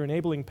pray for your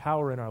enabling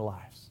power in our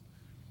lives.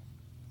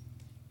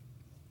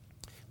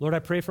 Lord, I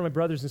pray for my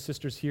brothers and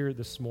sisters here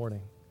this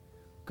morning.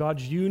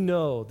 God, you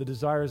know the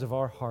desires of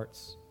our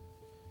hearts.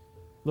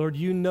 Lord,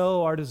 you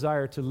know our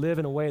desire to live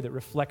in a way that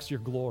reflects your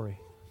glory.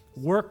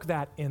 Work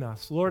that in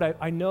us. Lord,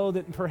 I know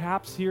that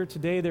perhaps here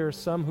today there are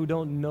some who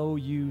don't know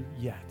you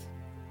yet.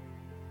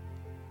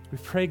 We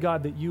pray,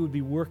 God, that you would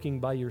be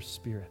working by your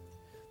Spirit,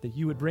 that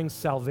you would bring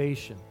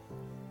salvation.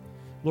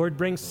 Lord,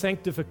 bring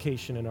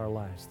sanctification in our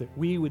lives, that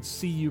we would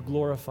see you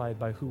glorified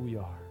by who we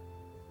are.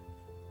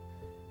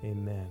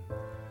 Amen.